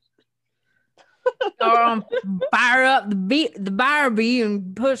 Fire up the Barbie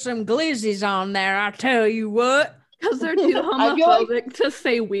and put some glizzies on there. I tell you what. Because they're too homophobic to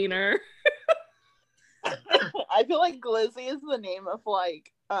say wiener. I feel like glizzy is the name of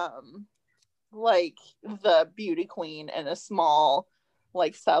like the beauty queen in a small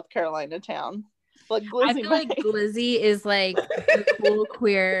like South Carolina town. Like glizzy. I feel like glizzy is like the cool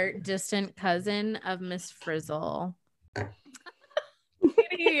queer distant cousin of Miss Frizzle.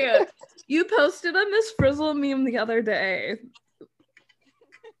 Idiot. You posted a Miss Frizzle meme the other day.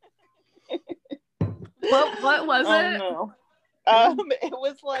 What was it? No. It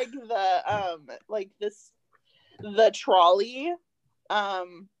was like the trolley,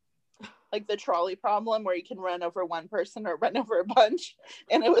 like the trolley problem where you can run over one person or run over a bunch,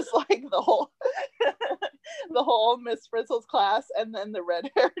 and it was like the whole Miss Frizzle's class, and then the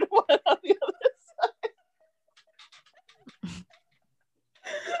red-haired one on the other side.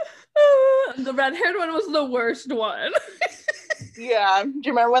 The red-haired one was the worst one. Yeah. Do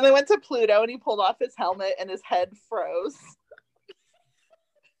you remember when they went to Pluto and he pulled off his helmet and his head froze?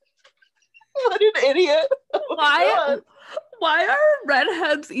 What an idiot. Why are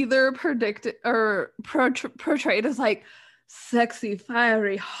redheads either predicted or portrayed as like sexy,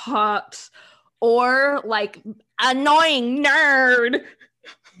 fiery, hot, or like annoying nerd?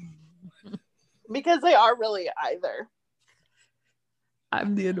 Because they are really either.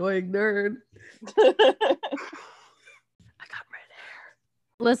 I'm the annoying nerd. I got red hair.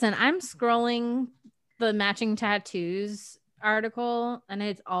 Listen, I'm scrolling the matching tattoos article and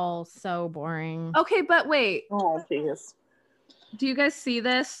it's all so boring. Okay, but wait. Oh, jeez. Do you guys see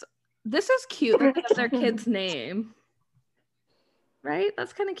this? This is cute. They have their kid's name. Right?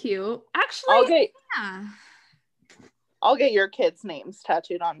 That's kind of cute. Actually, I'll get your kids' names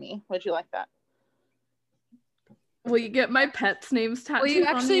tattooed on me. Would you like that? Will you get my pets' names tattooed?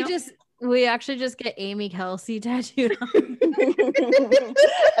 We actually just get Amy Kelsey tattooed on.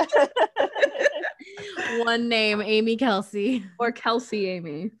 One name, Amy Kelsey. Or Kelsey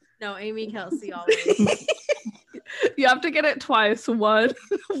Amy. No, Amy Kelsey always. You have to get it twice. One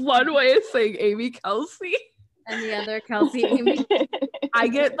way is saying Amy Kelsey. And the other Kelsey, Amy. I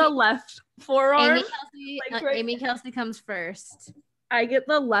get the left forearm. Amy Kelsey comes first. I get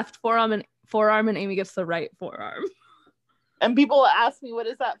the left forearm and Amy gets the right forearm. And people will ask me, what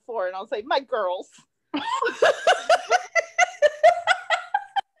is that for? And I'll say, my girls.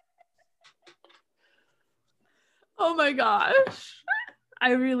 Oh my gosh.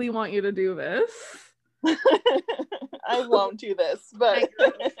 I really want you to do this. I won't do this, but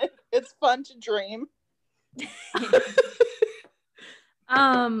it's fun to dream. Do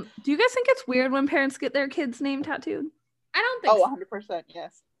you guys think it's weird when parents get their kids' name tattooed? I don't think so. 100%,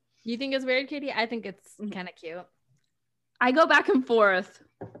 yes. You think it's weird, Katie? I think it's kind of cute. I go back and forth.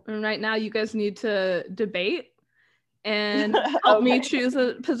 And right now you guys need to debate and help me choose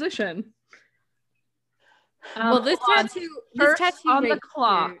a position. Well, this tattoo on right the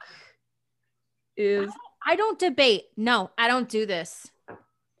clock here. is... I don't debate. No, I don't do this.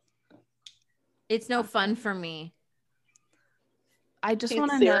 It's no fun for me. I just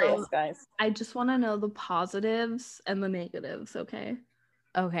want to know, guys. I just want to know the positives and the negatives, okay?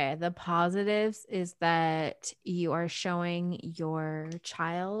 Okay, the positives is that you are showing your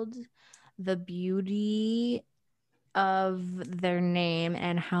child the beauty of their name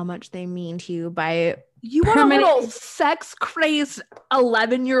and how much they mean to you by you want a little sex crazed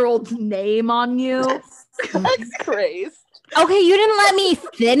 11-year-old's name on you. Sex crazed. Okay, you didn't let me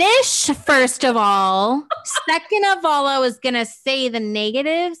finish, first of all. Second of all, I was gonna say the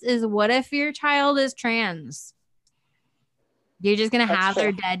negatives is what if your child is trans? You're just gonna have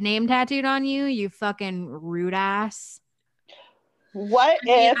their dead name tattooed on you, you fucking rude ass. What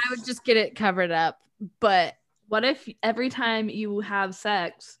if I would just get it covered up, but what if every time you have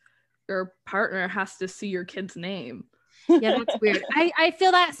sex, your partner has to see your kid's name? Yeah, that's weird. I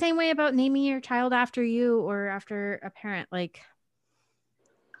feel that same way about naming your child after you or after a parent. Like,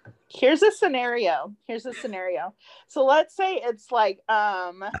 here's a scenario. So let's say it's like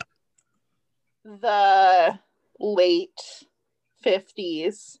the late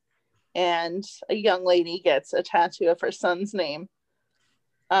 50s and a young lady gets a tattoo of her son's name.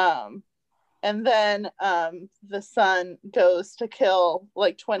 And then the son goes to kill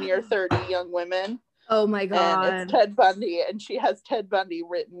like 20 or 30 young women. Oh my God. And it's Ted Bundy, and she has Ted Bundy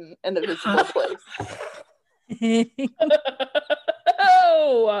written in a visible place.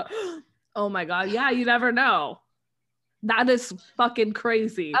 Oh my God. Yeah, you never know. That is fucking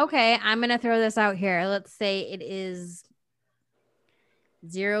crazy. Okay, I'm going to throw this out here. Let's say it is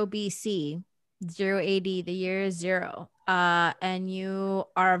 0 BC, 0 AD, the year is 0. And you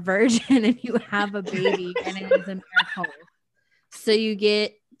are a virgin and you have a baby and it is a miracle. So you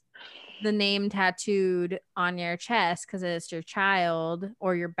get the name tattooed on your chest because it's your child,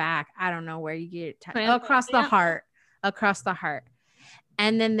 or your back. I don't know where you get it across the heart.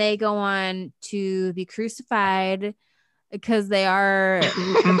 And then they go on to be crucified because they are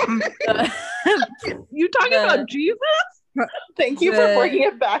you talking about Jesus? Thank you for bringing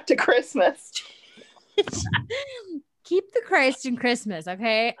it back to Christmas. Keep the Christ in Christmas,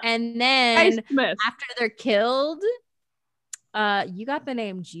 okay? And then after they're killed, you got the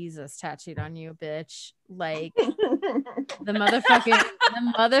name Jesus tattooed on you, bitch. Like the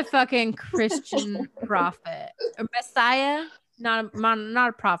motherfucking Christian prophet or Messiah, not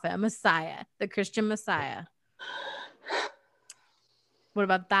a prophet, a Messiah, the Christian Messiah. What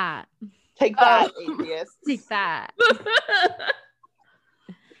about that? Take that, atheist. Take that.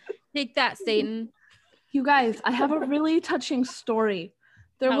 Take that, Satan. You guys, I have a really touching story.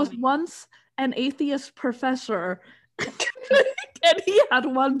 There was once an atheist professor and he had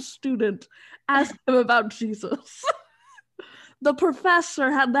one student ask him about Jesus. The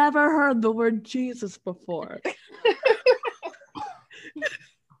professor had never heard the word Jesus before.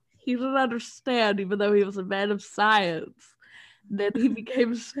 He didn't understand, even though he was a man of science. Then he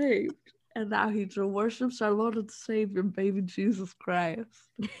became saved. And now he worships our Lord and Savior, baby Jesus Christ.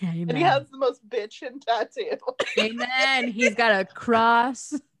 Amen. And he has the most bitchin' tattoo. Amen. He's got a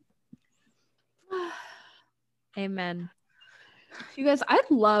cross. Amen. You guys, I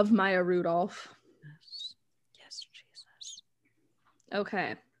love Maya Rudolph. Yes, Jesus.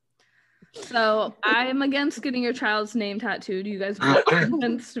 Okay. So I'm against getting your child's name tattooed. You guys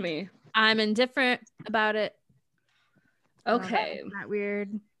convinced me. I'm indifferent about it. Okay. Isn't that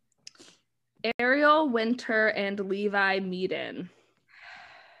weird? Ariel Winter and Levi Meaden.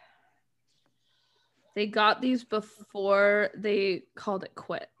 They got these before they called it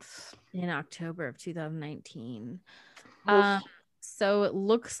quits. In October of 2019. So it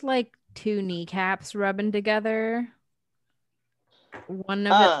looks like two kneecaps rubbing together. One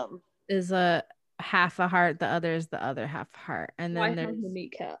of it is a half a heart, the other is the other half a heart. And then there's the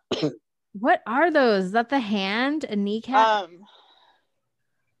kneecap. What are those? Is that the hand? A kneecap?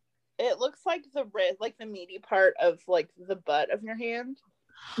 It looks like the wrist, like the meaty part of like the butt of your hand,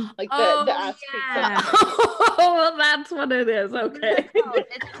 like Oh, the ass yeah. cheeks. Oh, that's what it is. Okay.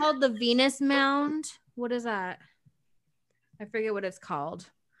 It's called the Venus Mound. What is that? I forget what it's called.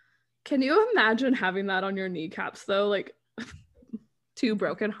 Can you imagine having that on your kneecaps though? Like two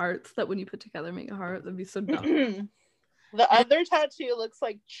broken hearts that when you put together make a heart. That'd be so dumb. The other tattoo looks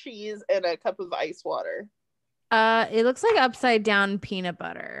like cheese in a cup of ice water. It looks like upside down peanut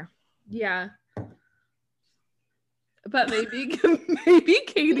butter. Yeah. But maybe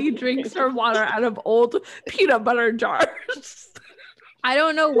Katie drinks her water out of old peanut butter jars. I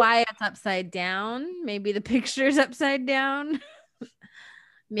don't know why it's upside down. Maybe the picture's upside down.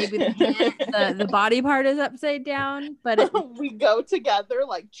 Maybe the body part is upside down, but we go together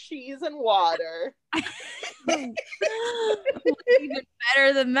like cheese and water. Even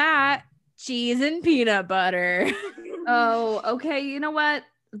better than that, cheese and peanut butter. Oh, okay. You know what?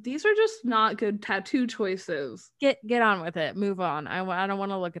 These are just not good tattoo choices. Get on with it. Move on. I don't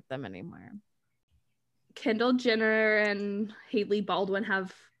want to look at them anymore. Kendall Jenner and Hailey Baldwin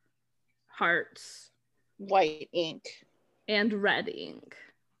have hearts. White ink. And red ink.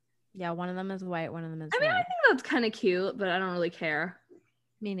 Yeah, one of them is white, one of them is red. I think that's kind of cute, but I don't really care.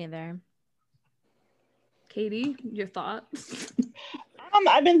 Me neither. Katie, your thoughts?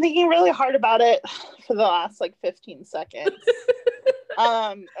 I've been thinking really hard about it for the last like 15 seconds.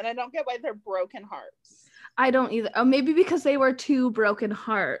 And I don't get why they're broken hearts. I don't either. Oh, maybe because they were two broken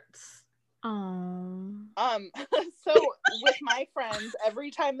hearts. Oh. So with my friends,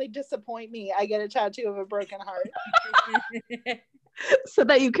 every time they disappoint me, I get a tattoo of a broken heart. So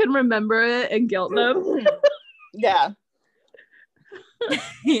that you can remember it and guilt them. Yeah.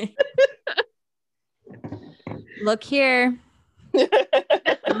 Look here.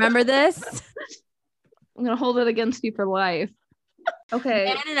 Remember this? I'm gonna hold it against you for life. Okay.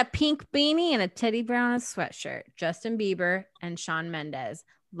 Man in a pink beanie and a Teddy Brown sweatshirt. Justin Bieber and Shawn Mendes.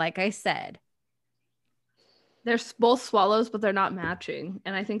 Like I said, they're both swallows, but they're not matching.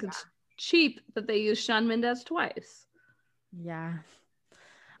 And I think it's cheap that they use Shawn Mendes twice. Yeah.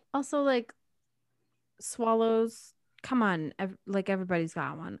 Also, like, swallows. Come on. Like, everybody's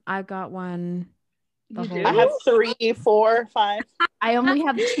got one. I've got one. You do? I have 3, 4, 5. I only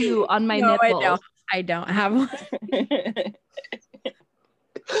have 2 on my nipples. I don't have one.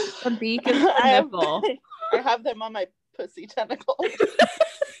 The beak is the nipple. I have them on my pussy tentacle.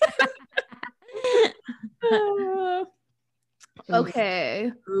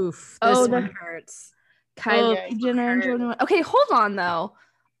 Okay. Oof. This one hurts. Kylie Jenner and Jordan. Okay, hold on though.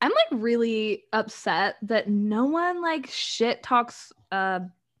 I'm like really upset that no one like shit talks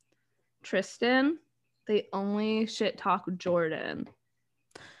Tristan. They only shit talk Jordan.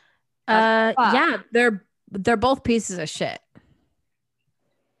 Yeah, they're both pieces of shit.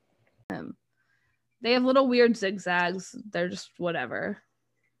 They have little weird zigzags. They're just whatever.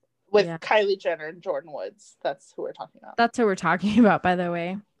 With Kylie Jenner and Jordan Woods. That's who we're talking about. That's who we're talking about, by the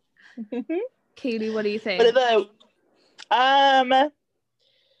way. Katie, what do you think?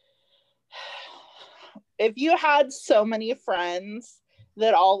 If you had so many friends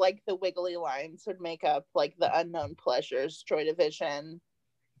that all like the wiggly lines would make up like the Unknown Pleasures Joy Division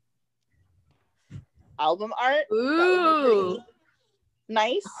album art, that would be really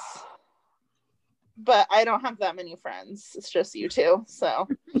nice. But I don't have that many friends. It's just you two. So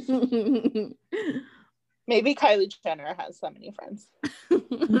maybe Kylie Jenner has that many friends.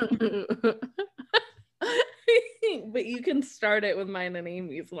 But you can start it with mine and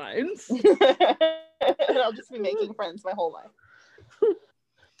Amy's lines. And I'll just be making friends my whole life.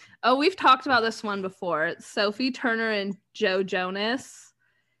 Oh, we've talked about this one before. It's Sophie Turner and Joe Jonas.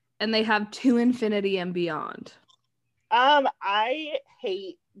 And they have To Infinity and Beyond. I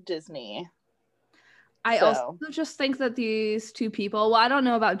hate Disney. I also just think that these two people, well, I don't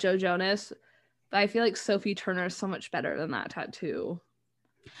know about Joe Jonas, but I feel like Sophie Turner is so much better than that tattoo.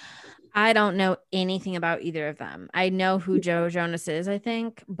 I don't know anything about either of them. I know who Joe Jonas is, I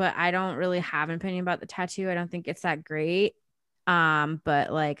think, but I don't really have an opinion about the tattoo. I don't think it's that great.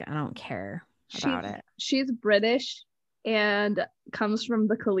 But like, I don't care about it. She's British and comes from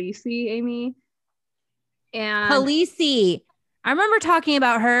the Khaleesi, Amy. And Khaleesi. I remember talking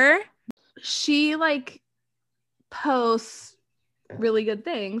about her. She like posts really good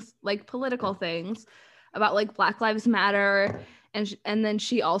things, like political things about like Black Lives Matter. And then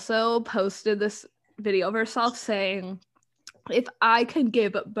she also posted this video of herself saying, if I can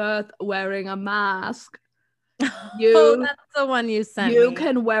give birth wearing a mask, that's the one you sent you me.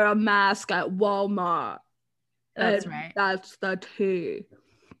 can wear a mask at Walmart. That's right. That's the tea.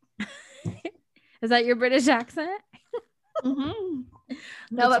 Is that your British accent? Mm-hmm.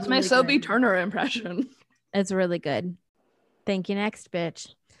 No, that's my really Sophie good. Turner impression. It's really good. Thank you. Next,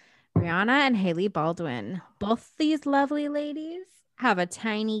 bitch. Rihanna and Hailey Baldwin. Both these lovely ladies have a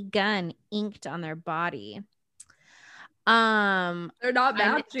tiny gun inked on their body. They're not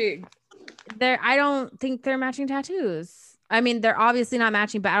matching. I don't think they're matching tattoos. I mean, they're obviously not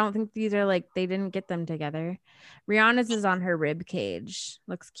matching, but I don't think these are like they didn't get them together. Rihanna's is on her rib cage.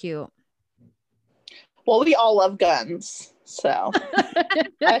 Looks cute. Well, we all love guns, so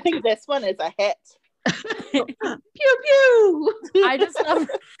I think this one is a hit. Pew pew. I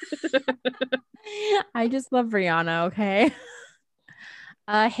just love Rihanna. Okay.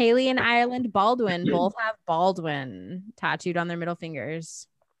 Hailey and Ireland Baldwin both have Baldwin tattooed on their middle fingers.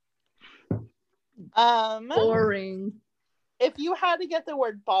 Boring. If you had to get the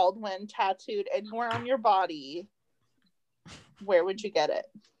word Baldwin tattooed anywhere on your body, where would you get it?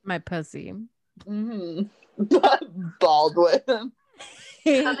 My pussy. Mm-hmm. Baldwin.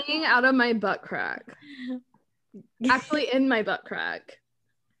 Coming out of my butt crack. Actually, in my butt crack.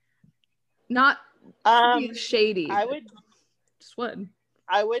 Not shady. I would just one.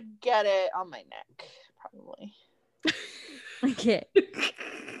 I would get it on my neck, probably. Okay.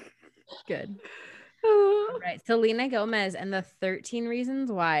 Good. All right. Selena Gomez and the 13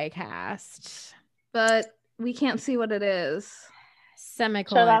 Reasons Why cast. But we can't see what it is.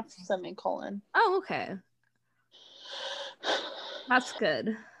 Semicolon. Shut up, semicolon. Oh, okay. That's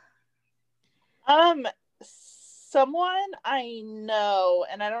good. Someone I know,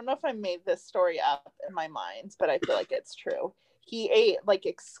 and I don't know if I made this story up in my mind, but I feel like it's true. He ate like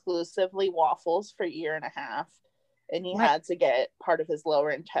exclusively waffles for a year and a half, and he had to get part of his lower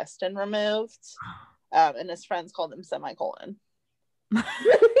intestine removed. And his friends called him semicolon.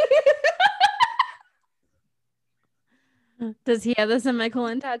 Does he have the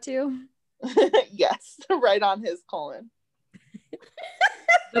semicolon tattoo? Yes, right on his colon.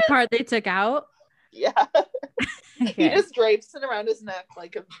 The part they took out? Yeah. Okay. He just drapes it around his neck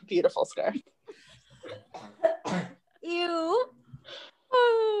like a beautiful scarf. Ew.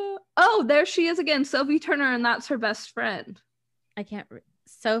 Oh, there she is again. Sophie Turner, and that's her best friend. I can't read.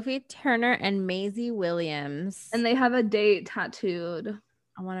 Sophie Turner and Maisie Williams. And they have a date tattooed.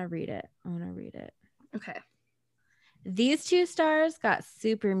 I want to read it. Okay. These two stars got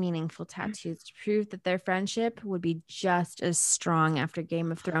super meaningful tattoos to prove that their friendship would be just as strong after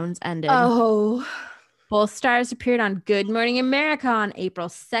Game of Thrones ended. Oh. Both stars appeared on Good Morning America on April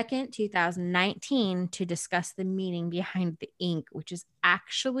 2nd, 2019 to discuss the meaning behind the ink, which is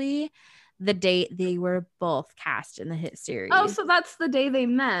actually the date they were both cast in the hit series. Oh, so that's the day they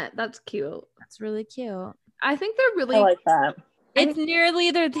met. That's cute. That's really cute. I think they're really... I like that. It's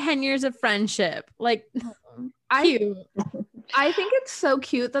nearly their 10 years of friendship. Like, cute. I think it's so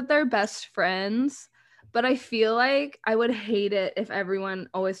cute that they're best friends, but I feel like I would hate it if everyone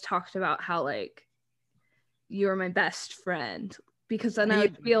always talked about how, like, you're my best friend, because then I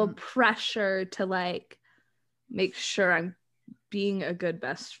would feel pressure to, like, make sure I'm being a good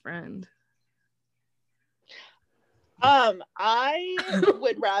best friend. I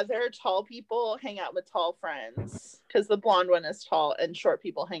would rather tall people hang out with tall friends, because the blonde one is tall and short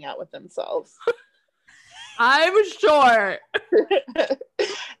people hang out with themselves. I'm short.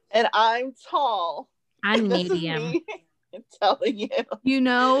 And I'm tall. I'm This is medium. me telling you. You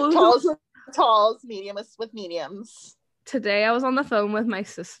know, Talls with talls, mediums with mediums. today I was on the phone with my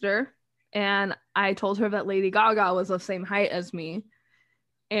sister, and I told her that Lady Gaga was the same height as me.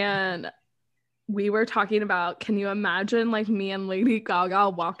 And we were talking about, can you imagine like me and Lady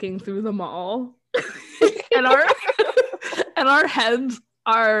Gaga walking through the mall? and our heads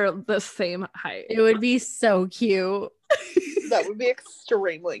are the same height. It would be so cute. That would be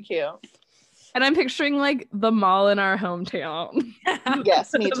extremely cute. And I'm picturing like the mall in our hometown.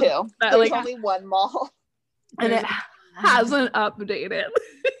 Yes, me too. That, There's like, only one mall. And it hasn't updated.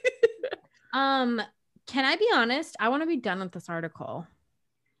 Can I be honest? I want to be done with this article.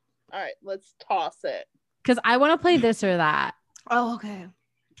 All right, let's toss it. Because I want to play this or that. Oh, okay.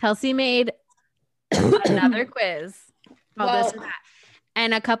 Kelsey made another quiz called this or that.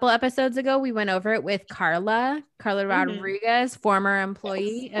 And a couple episodes ago, we went over it with Carla Rodriguez, former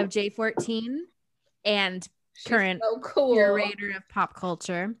employee of J14 and current so cool. curator of pop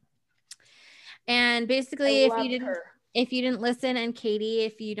culture. And basically, if you didn't listen, and Katie,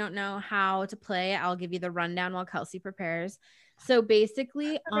 if you don't know how to play, I'll give you the rundown while Kelsey prepares. So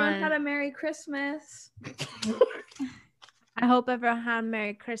basically, Everyone had a Merry Christmas. I hope everyone had a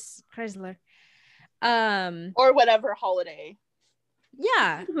Merry Chrysler. Or whatever holiday.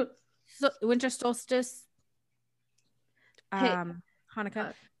 Yeah. So winter solstice. Hey.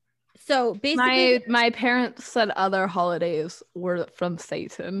 Hanukkah. So basically, My parents said other holidays were from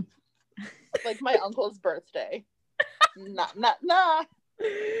Satan. Like my uncle's birthday. Nah.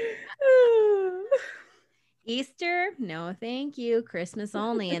 Easter, no, thank you. Christmas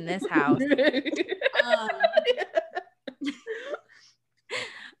only in this house.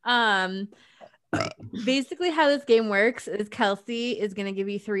 Basically how this game works is Kelsey is going to give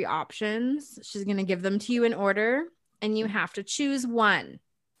you 3 options. She's going to give them to you in order and you have to choose one.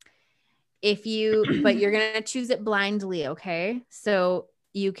 But you're going to choose it blindly, okay? So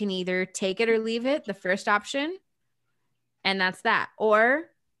you can either take it or leave it, the first option, and that's that. Or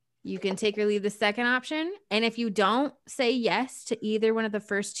you can take or leave the second option. And if you don't say yes to either one of the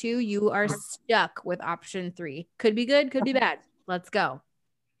first 2, you are stuck with option 3. Could be good, could be bad. Let's go.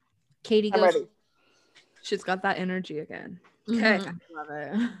 Katie I'm goes. ready. She's got that energy again. Okay. Okay. Love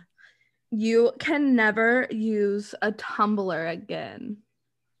it. You can never use a tumbler again.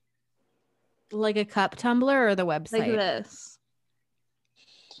 Like a cup tumbler or the website? Like this.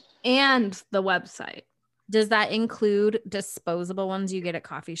 And the website. Does that include disposable ones you get at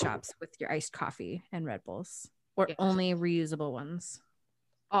coffee shops with your iced coffee and Red Bulls? Or Yes. only reusable ones?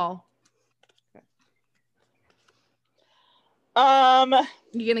 All.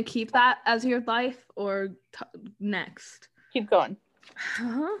 You gonna keep that as your life or next? Keep going.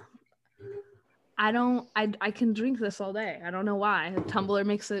 Huh? I can drink this all day. I don't know why. A tumbler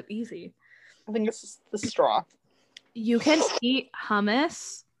makes it easy. I think it's just the straw. You can eat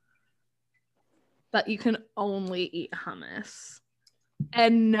hummus, but you can only eat hummus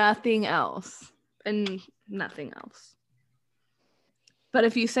and nothing else. And nothing else. But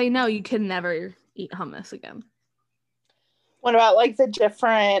if you say no, you can never eat hummus again. What about like the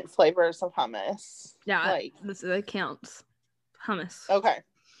different flavors of hummus? Yeah, Like, that counts. Hummus. okay.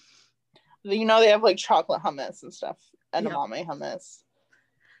 You know they have like chocolate hummus and stuff. Yeah. Edamame hummus.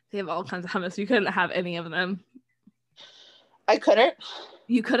 They have all kinds of hummus. You couldn't have any of them. I couldn't.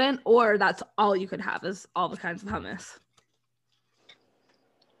 You couldn't, or that's all you could have is all the kinds of hummus.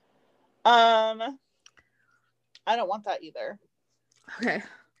 I don't want that either. Okay.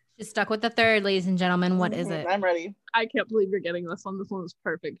 She's stuck with the third, ladies and gentlemen. What is it? I'm ready. I can't believe you're getting this one. This one is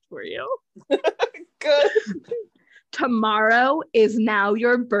perfect for you. Good. Tomorrow is now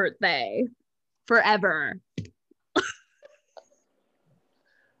your birthday. Forever.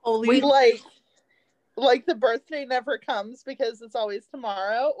 We like the birthday never comes because it's always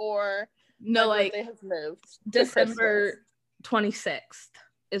tomorrow, or No, my like birthday has moved to December 26th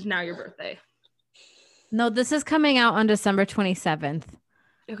is now your birthday. No, this is coming out on December 27th.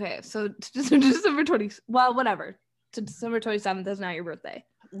 Okay, so December 20. Well, whatever. To December 27th is now your birthday.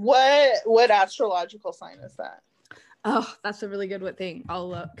 What astrological sign is that? Oh, that's a really good thing. I'll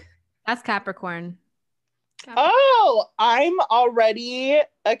look. That's Capricorn. Oh, I'm already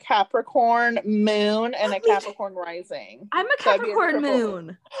a Capricorn moon and a Capricorn rising. I'm a So I'd be a Capricorn triple.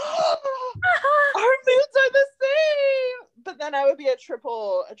 moon. Our moons are the same. But then I would be a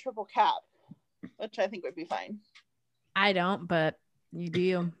triple cap, which I think would be fine. I don't, but you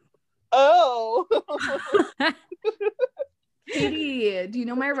do. Oh. Katie, do you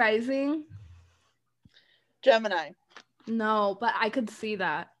know my rising? Gemini. No, but I could see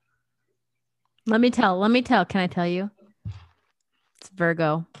that. Let me tell. Can I tell you? It's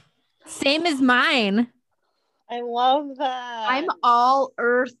Virgo. Same as mine. I love that. I'm all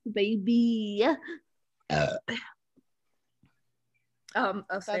earth, baby. That's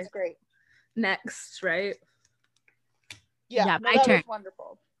great. Next, right? Yeah, Yeah, no, my that turn. was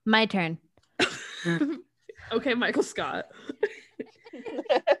wonderful. My turn. Okay, Michael Scott.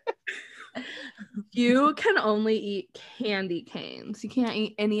 You can only eat candy canes. You can't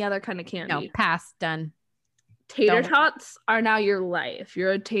eat any other kind of candy. No, pass. Done. Tater Don't. tots are now your life.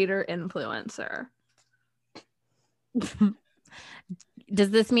 You're a tater influencer. Does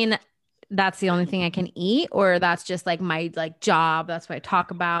this mean that's the only thing I can eat, or that's just like my job? That's what I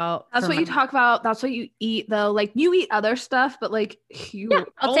talk about. That's what you talk about. That's what you eat, though. Like you eat other stuff, but like you Yeah,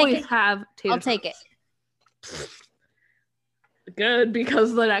 I'll take always it. have tater. I'll take it. Good,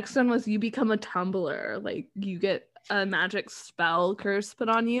 because the next one was you become a tumbler. Like you get a magic spell curse put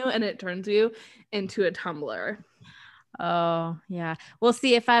on you, and it turns you into a tumbler. Oh, yeah. We'll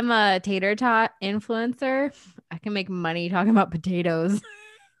see if I'm a tater tot influencer. I can make money talking about potatoes.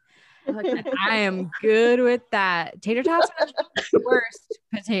 I am good with that. Tater tots are the worst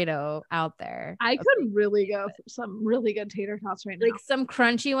potato out there. I could really go for some really good tater tots right now. Like some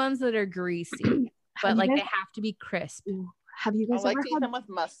crunchy ones that are greasy, but like they have to be crisp. Have you I guys like ever to eat had them with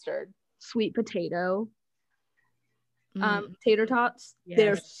mustard. sweet potato Mm. tater tots? Yes.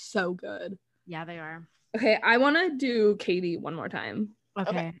 They're so good. Yeah, they are. Okay, I want to do Katie one more time. Okay.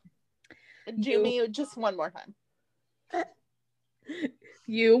 Okay. Do me just one more time.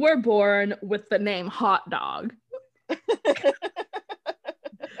 You were born with the name Hot Dog.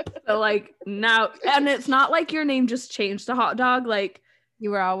 So like now, and it's not like your name just changed to Hot Dog, like You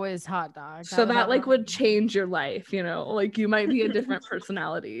were always Hot Dog. so that like would change your life, you know, like you might be a different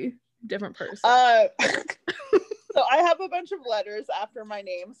personality, different person. So I have a bunch of letters after my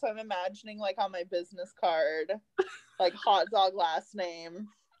name, so I'm imagining like on my business card, like Hot Dog last name.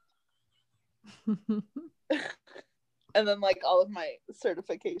 And then like all of my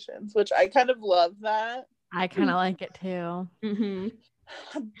certifications, which I kind of love that. I kind of like it too. Mm-hmm.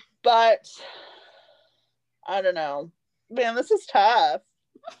 But I don't know. Man, this is tough.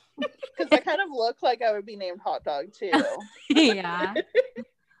 Because I kind of look like I would be named Hot Dog too. Yeah.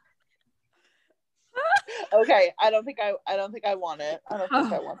 Okay, I don't think I want it. I don't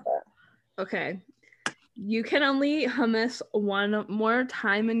think I want that. Okay. You can only eat hummus one more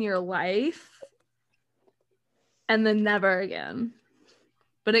time in your life and then never again.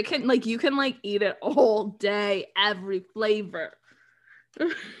 But it can like you can like eat it all day, every flavor.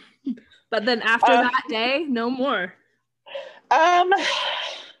 But then after that day, no more.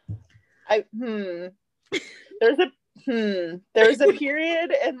 There's a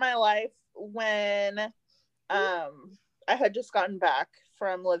period in my life when I had just gotten back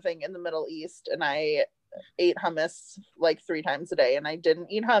from living in the Middle East and I ate hummus like 3 times a day, and I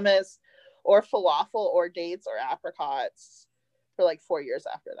didn't eat hummus or falafel or dates or apricots for like 4 years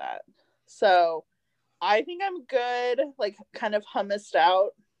after that. So I think I'm good, like kind of hummused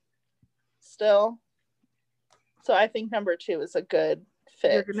out still. So I think number 2 is a good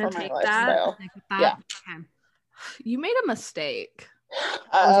fit for my lifestyle. Yeah. Okay. You made a mistake.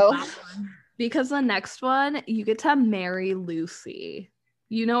 Uh-oh. Because the next one, you get to marry Lucy.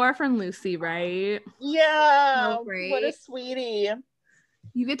 You know our friend Lucy, right? Yeah. Oh, what a sweetie.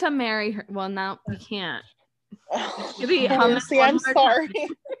 You get to marry her. Well, now we can't. Lucy, I'm sorry.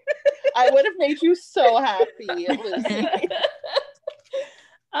 I would have made you so happy, Lucy.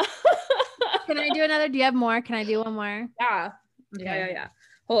 Can I do another? Do you have more? Can I do one more? Yeah. Okay. Yeah.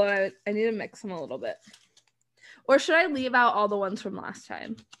 Hold on. I need to mix them a little bit. Or should I leave out all the ones from last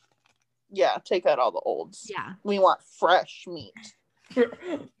time? Yeah, take out all the olds. Yeah. We want fresh meat.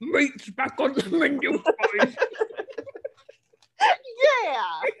 Meat's back on the menu, boys.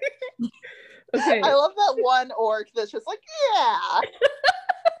 Yeah. Okay. I love that one orc that's just like, yeah.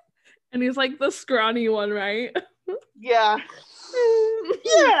 And he's like the scrawny one, right? Yeah.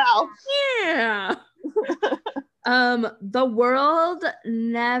 Yeah. Yeah. The world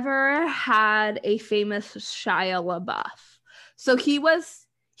never had a famous Shia LaBeouf. So he's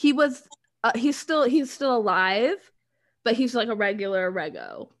still alive, but he's like a regular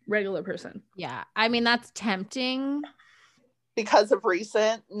person. Yeah. I mean, that's tempting. Because of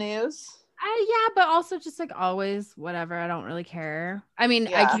recent news. Yeah, but also just like always, whatever. I don't really care. I mean,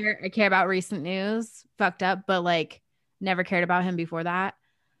 yeah. I care about recent news. Fucked up, but like never cared about him before that.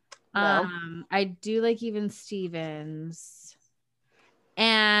 No. I do like Even Stevens.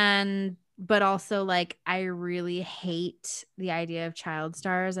 But also like I really hate the idea of child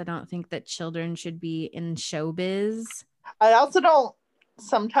stars. I don't think that children should be in showbiz. I also don't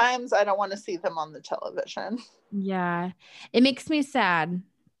sometimes I don't want to see them on the television. Yeah. It makes me sad.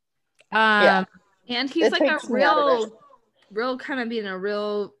 Yeah. And he's like a real kind of being a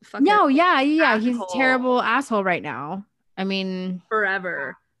real fucking yeah. He's a terrible asshole right now. I mean,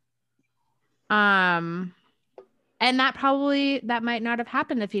 forever. And that might not have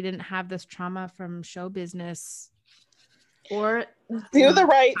happened if he didn't have this trauma from show business. Or do the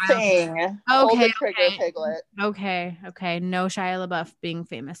right thing. Okay. Piglet. Okay. No Shia LaBeouf being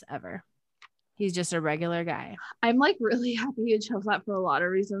famous ever. He's just a regular guy. I'm like really happy you chose that for a lot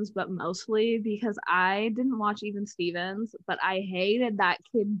of reasons, but mostly because I didn't watch Even Stevens, but I hated that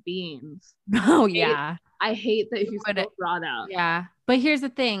kid Beans. Oh yeah. I hate that he's so brought up. Yeah. But here's the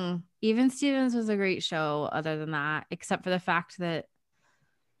thing. Even Stevens was a great show other than that, except for the fact that,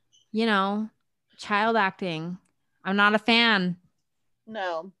 you know, child acting. I'm not a fan.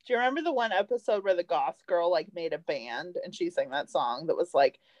 No. Do you remember the one episode where the goth girl like made a band and she sang that song that was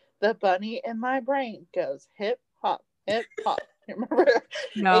like, the bunny in my brain goes hip hop, hip hop. You remember?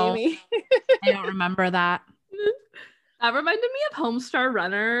 No, Amy? I don't remember that. That reminded me of Homestar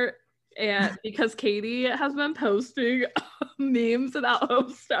Runner, and because Katie has been posting memes about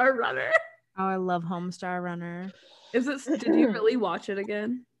Homestar Runner. Oh, I love Homestar Runner. Did you really watch it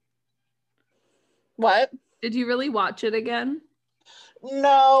again? What? Did you really watch it again?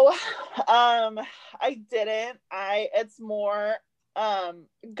 No, I didn't. It's more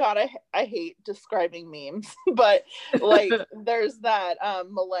God, I hate describing memes, but like there's that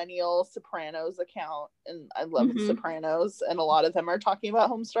millennial Sopranos account, and I love the Sopranos, and a lot of them are talking about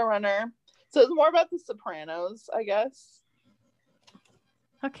Homestar Runner. So it's more about the Sopranos, I guess.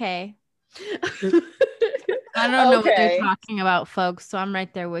 Okay. I don't know what they're talking about, folks, so I'm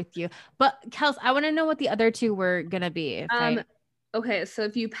right there with you. But Kels, I want to know what the other two were gonna be. Okay, so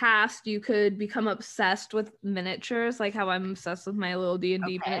if you passed, you could become obsessed with miniatures, like how I'm obsessed with my little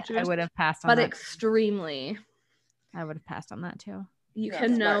D&D miniatures. I would have passed on that. But extremely. I would have passed on that too. You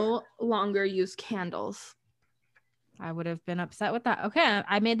can no longer use candles. I would have been upset with that. Okay,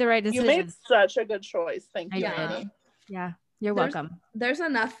 I made the right decision. You made such a good choice. Thank you. Yeah, you're welcome. There's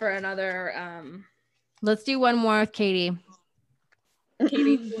enough for another. Let's do one more with Katie.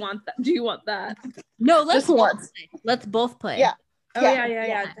 Katie, do you want that? No, let's both play. Yeah. Oh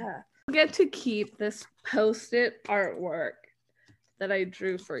yeah. I get to keep this Post-it artwork that I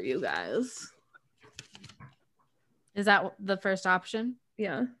drew for you guys. Is that the first option?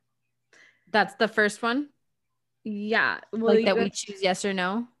 Yeah. That's the first one? Yeah. We choose yes or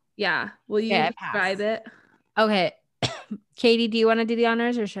no? Yeah. Will you describe it? Okay. Katie, do you want to do the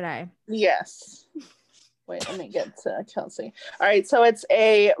honors or should I? Yes. Wait, let me get to Kelsey. All right, so it's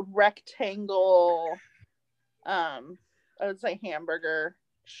a rectangle, I would say hamburger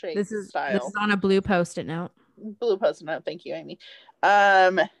shape style. This is on a blue Post-it note. Blue Post-it note. Thank you, Amy.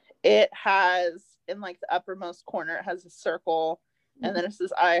 It has, in like the uppermost corner, it has a circle, and then it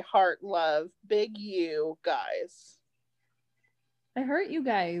says, "I heart love big you guys." I hurt you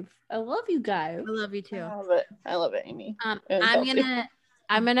guys. I love you guys. I love you too. I love it, Amy.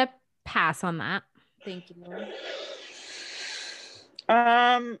 I'm gonna pass on that. Thank you.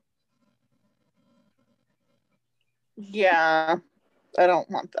 Yeah, I don't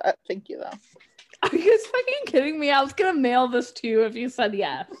want that. Thank you, though. Are you guys fucking kidding me? I was gonna mail this to you if you said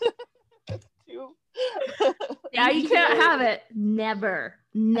yes. Yeah, you can't have it. Never.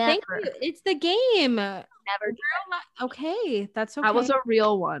 Thank you. It's the game. Never. Okay, that's okay. That was a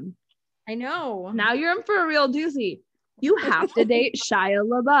real one. I know. Now you're in for a real doozy. You have to date Shia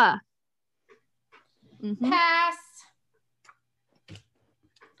LaBeouf. Pass.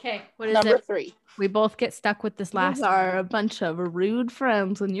 Okay, what is Number it? 3. We both get stuck with this last. These are a bunch of rude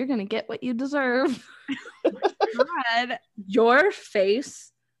friends, and you're gonna get what you deserve. God, your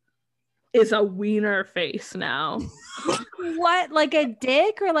face is a wiener face now. What? Like a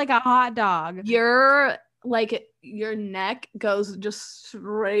dick or like a hot dog? Your neck goes just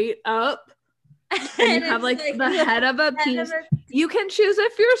straight up. And you have like the head of a piece. You can choose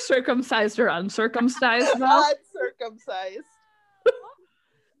if you're circumcised or uncircumcised. Uncircumcised.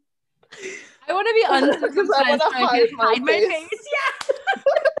 I want to be uncircumcised so I can hide my face. Yeah.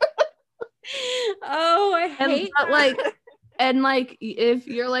 Oh, I hate that. And if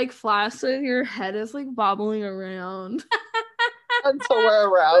you're like flaccid, your head is like bobbling around until we're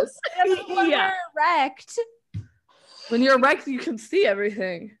aroused. When we're erect. When you're erect, you can see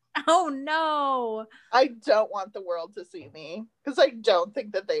everything. Oh no. I don't want the world to see me because I don't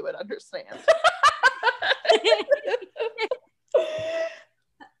think that they would understand.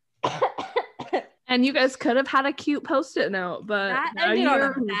 And you guys could have had a cute Post-it note, but that ended on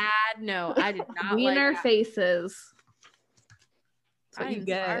a bad note. I did not wiener like faces. That's what you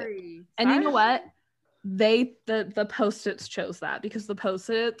get. Sorry. And you know what? The Post-its chose that because the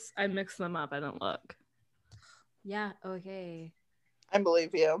Post-its, I mix them up. I don't look. Yeah. Okay. I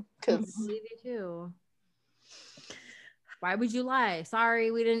believe you. I believe you too. Why would you lie?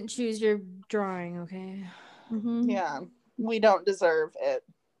 Sorry, we didn't choose your drawing. Okay. Yeah, we don't deserve it.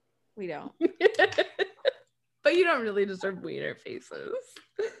 We don't. But you don't really deserve wiener faces.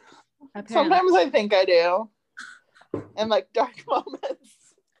 Apparently. Sometimes I think I do. In like dark moments.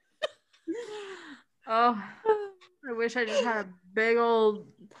 Oh, I wish I just had a big old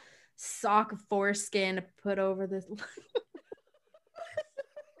sock of foreskin to put over this.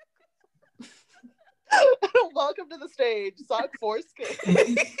 Welcome to the stage, sock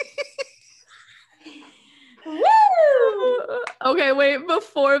foreskin. Woo! Okay, wait.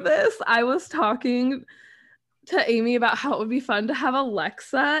 Before this, I was talking to Amy about how it would be fun to have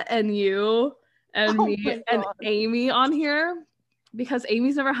Alexa and you and me and Amy on here because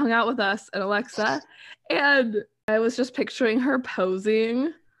Amy's never hung out with us and Alexa. And I was just picturing her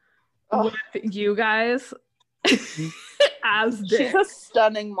posing with you guys as Dick. She's a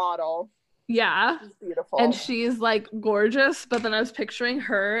stunning model. Yeah. She's beautiful. And she's like gorgeous, but then I was picturing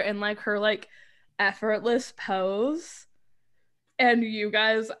her in like her like effortless pose and you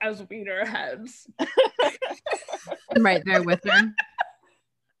guys as wiener heads. I'm right there with her.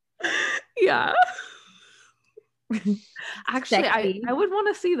 Yeah. Actually, Sexy. I would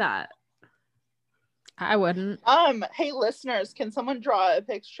want to see that. I wouldn't. Hey listeners, can someone draw a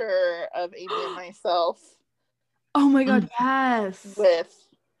picture of Amy and myself Oh my god, yes. with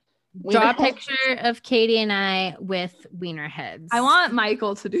Draw a wiener heads? picture of Katie and I with wiener heads. I want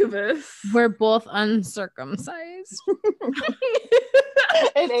Michael to do this. We're both uncircumcised.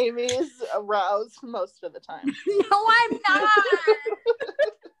 And Amy's aroused most of the time. No, I'm not.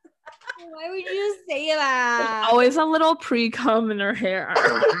 Why would you say that? Always a little pre-cum in her hair.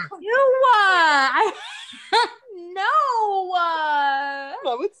 No.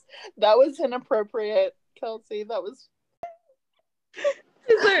 That was inappropriate, Kelsey. That was.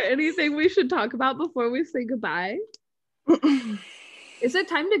 Is there anything we should talk about before we say goodbye? Is it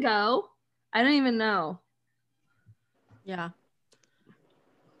time to go? I don't even know. Yeah.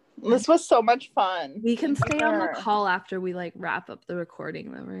 This was so much fun. We can stay on the Sure. call after we like wrap up the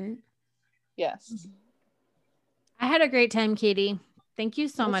recording though, right? Yes. I had a great time, Katie. Thank you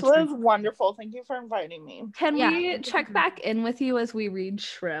so much. This was wonderful. Thank you for inviting me. Can Yeah. we check back in with you as we read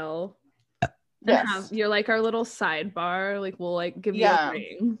Shrill? Yes. You're like our little sidebar. Like we'll like give you Yeah. a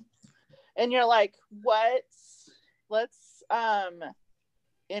ring. And you're like, what? Let's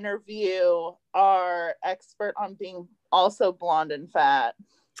interview our expert on being also blonde and fat.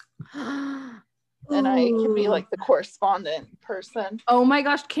 And I can be like the correspondent person. Oh my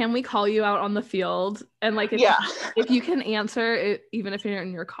gosh, can we call you out on the field? And like if you can answer it, even if you're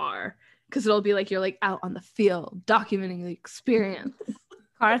in your car, because it'll be like you're like out on the field documenting the experience.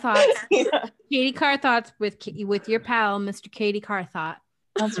 Car thoughts. Yeah, Katie Car thoughts with your pal, Mr. Katie Car thought.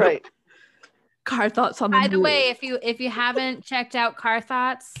 that's right. Car thoughts on By the move. way, if you haven't checked out Car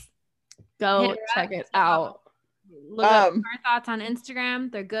Thoughts, Go hit her check up. it out. Look up Car Thoughts on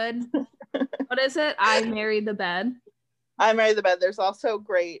Instagram. They're good. What is it? I married the bed. I married the bed. There's also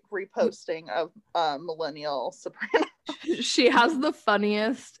great reposting of millennial soprano. She has the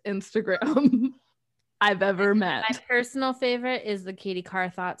funniest Instagram I've ever met. My personal favorite is the Katie Car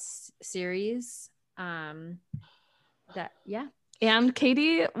Thoughts series. And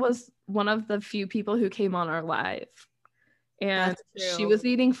Katie was one of the few people who came on our live. And That's she true. was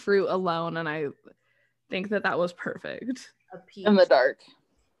eating fruit alone. And I think that was perfect. In the dark.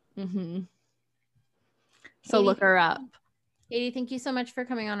 Mm-hmm. So Katie, look her up. Katie, thank you so much for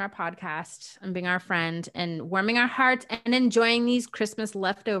coming on our podcast and being our friend and warming our hearts and enjoying these Christmas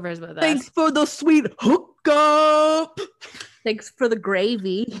leftovers with us. Thanks for the sweet hookup. Thanks for the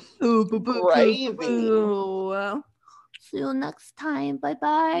gravy. Ooh, boo, boo, Gravy. boo. See you next time. Bye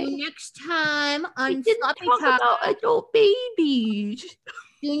bye. Next time on Sloppy talk about adult babies.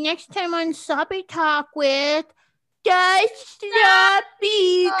 See you next time on Soppy Talk with Just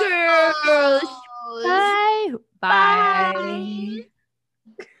sloppy girls. Bye. Bye.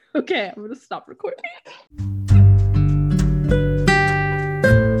 Okay, I'm gonna stop recording.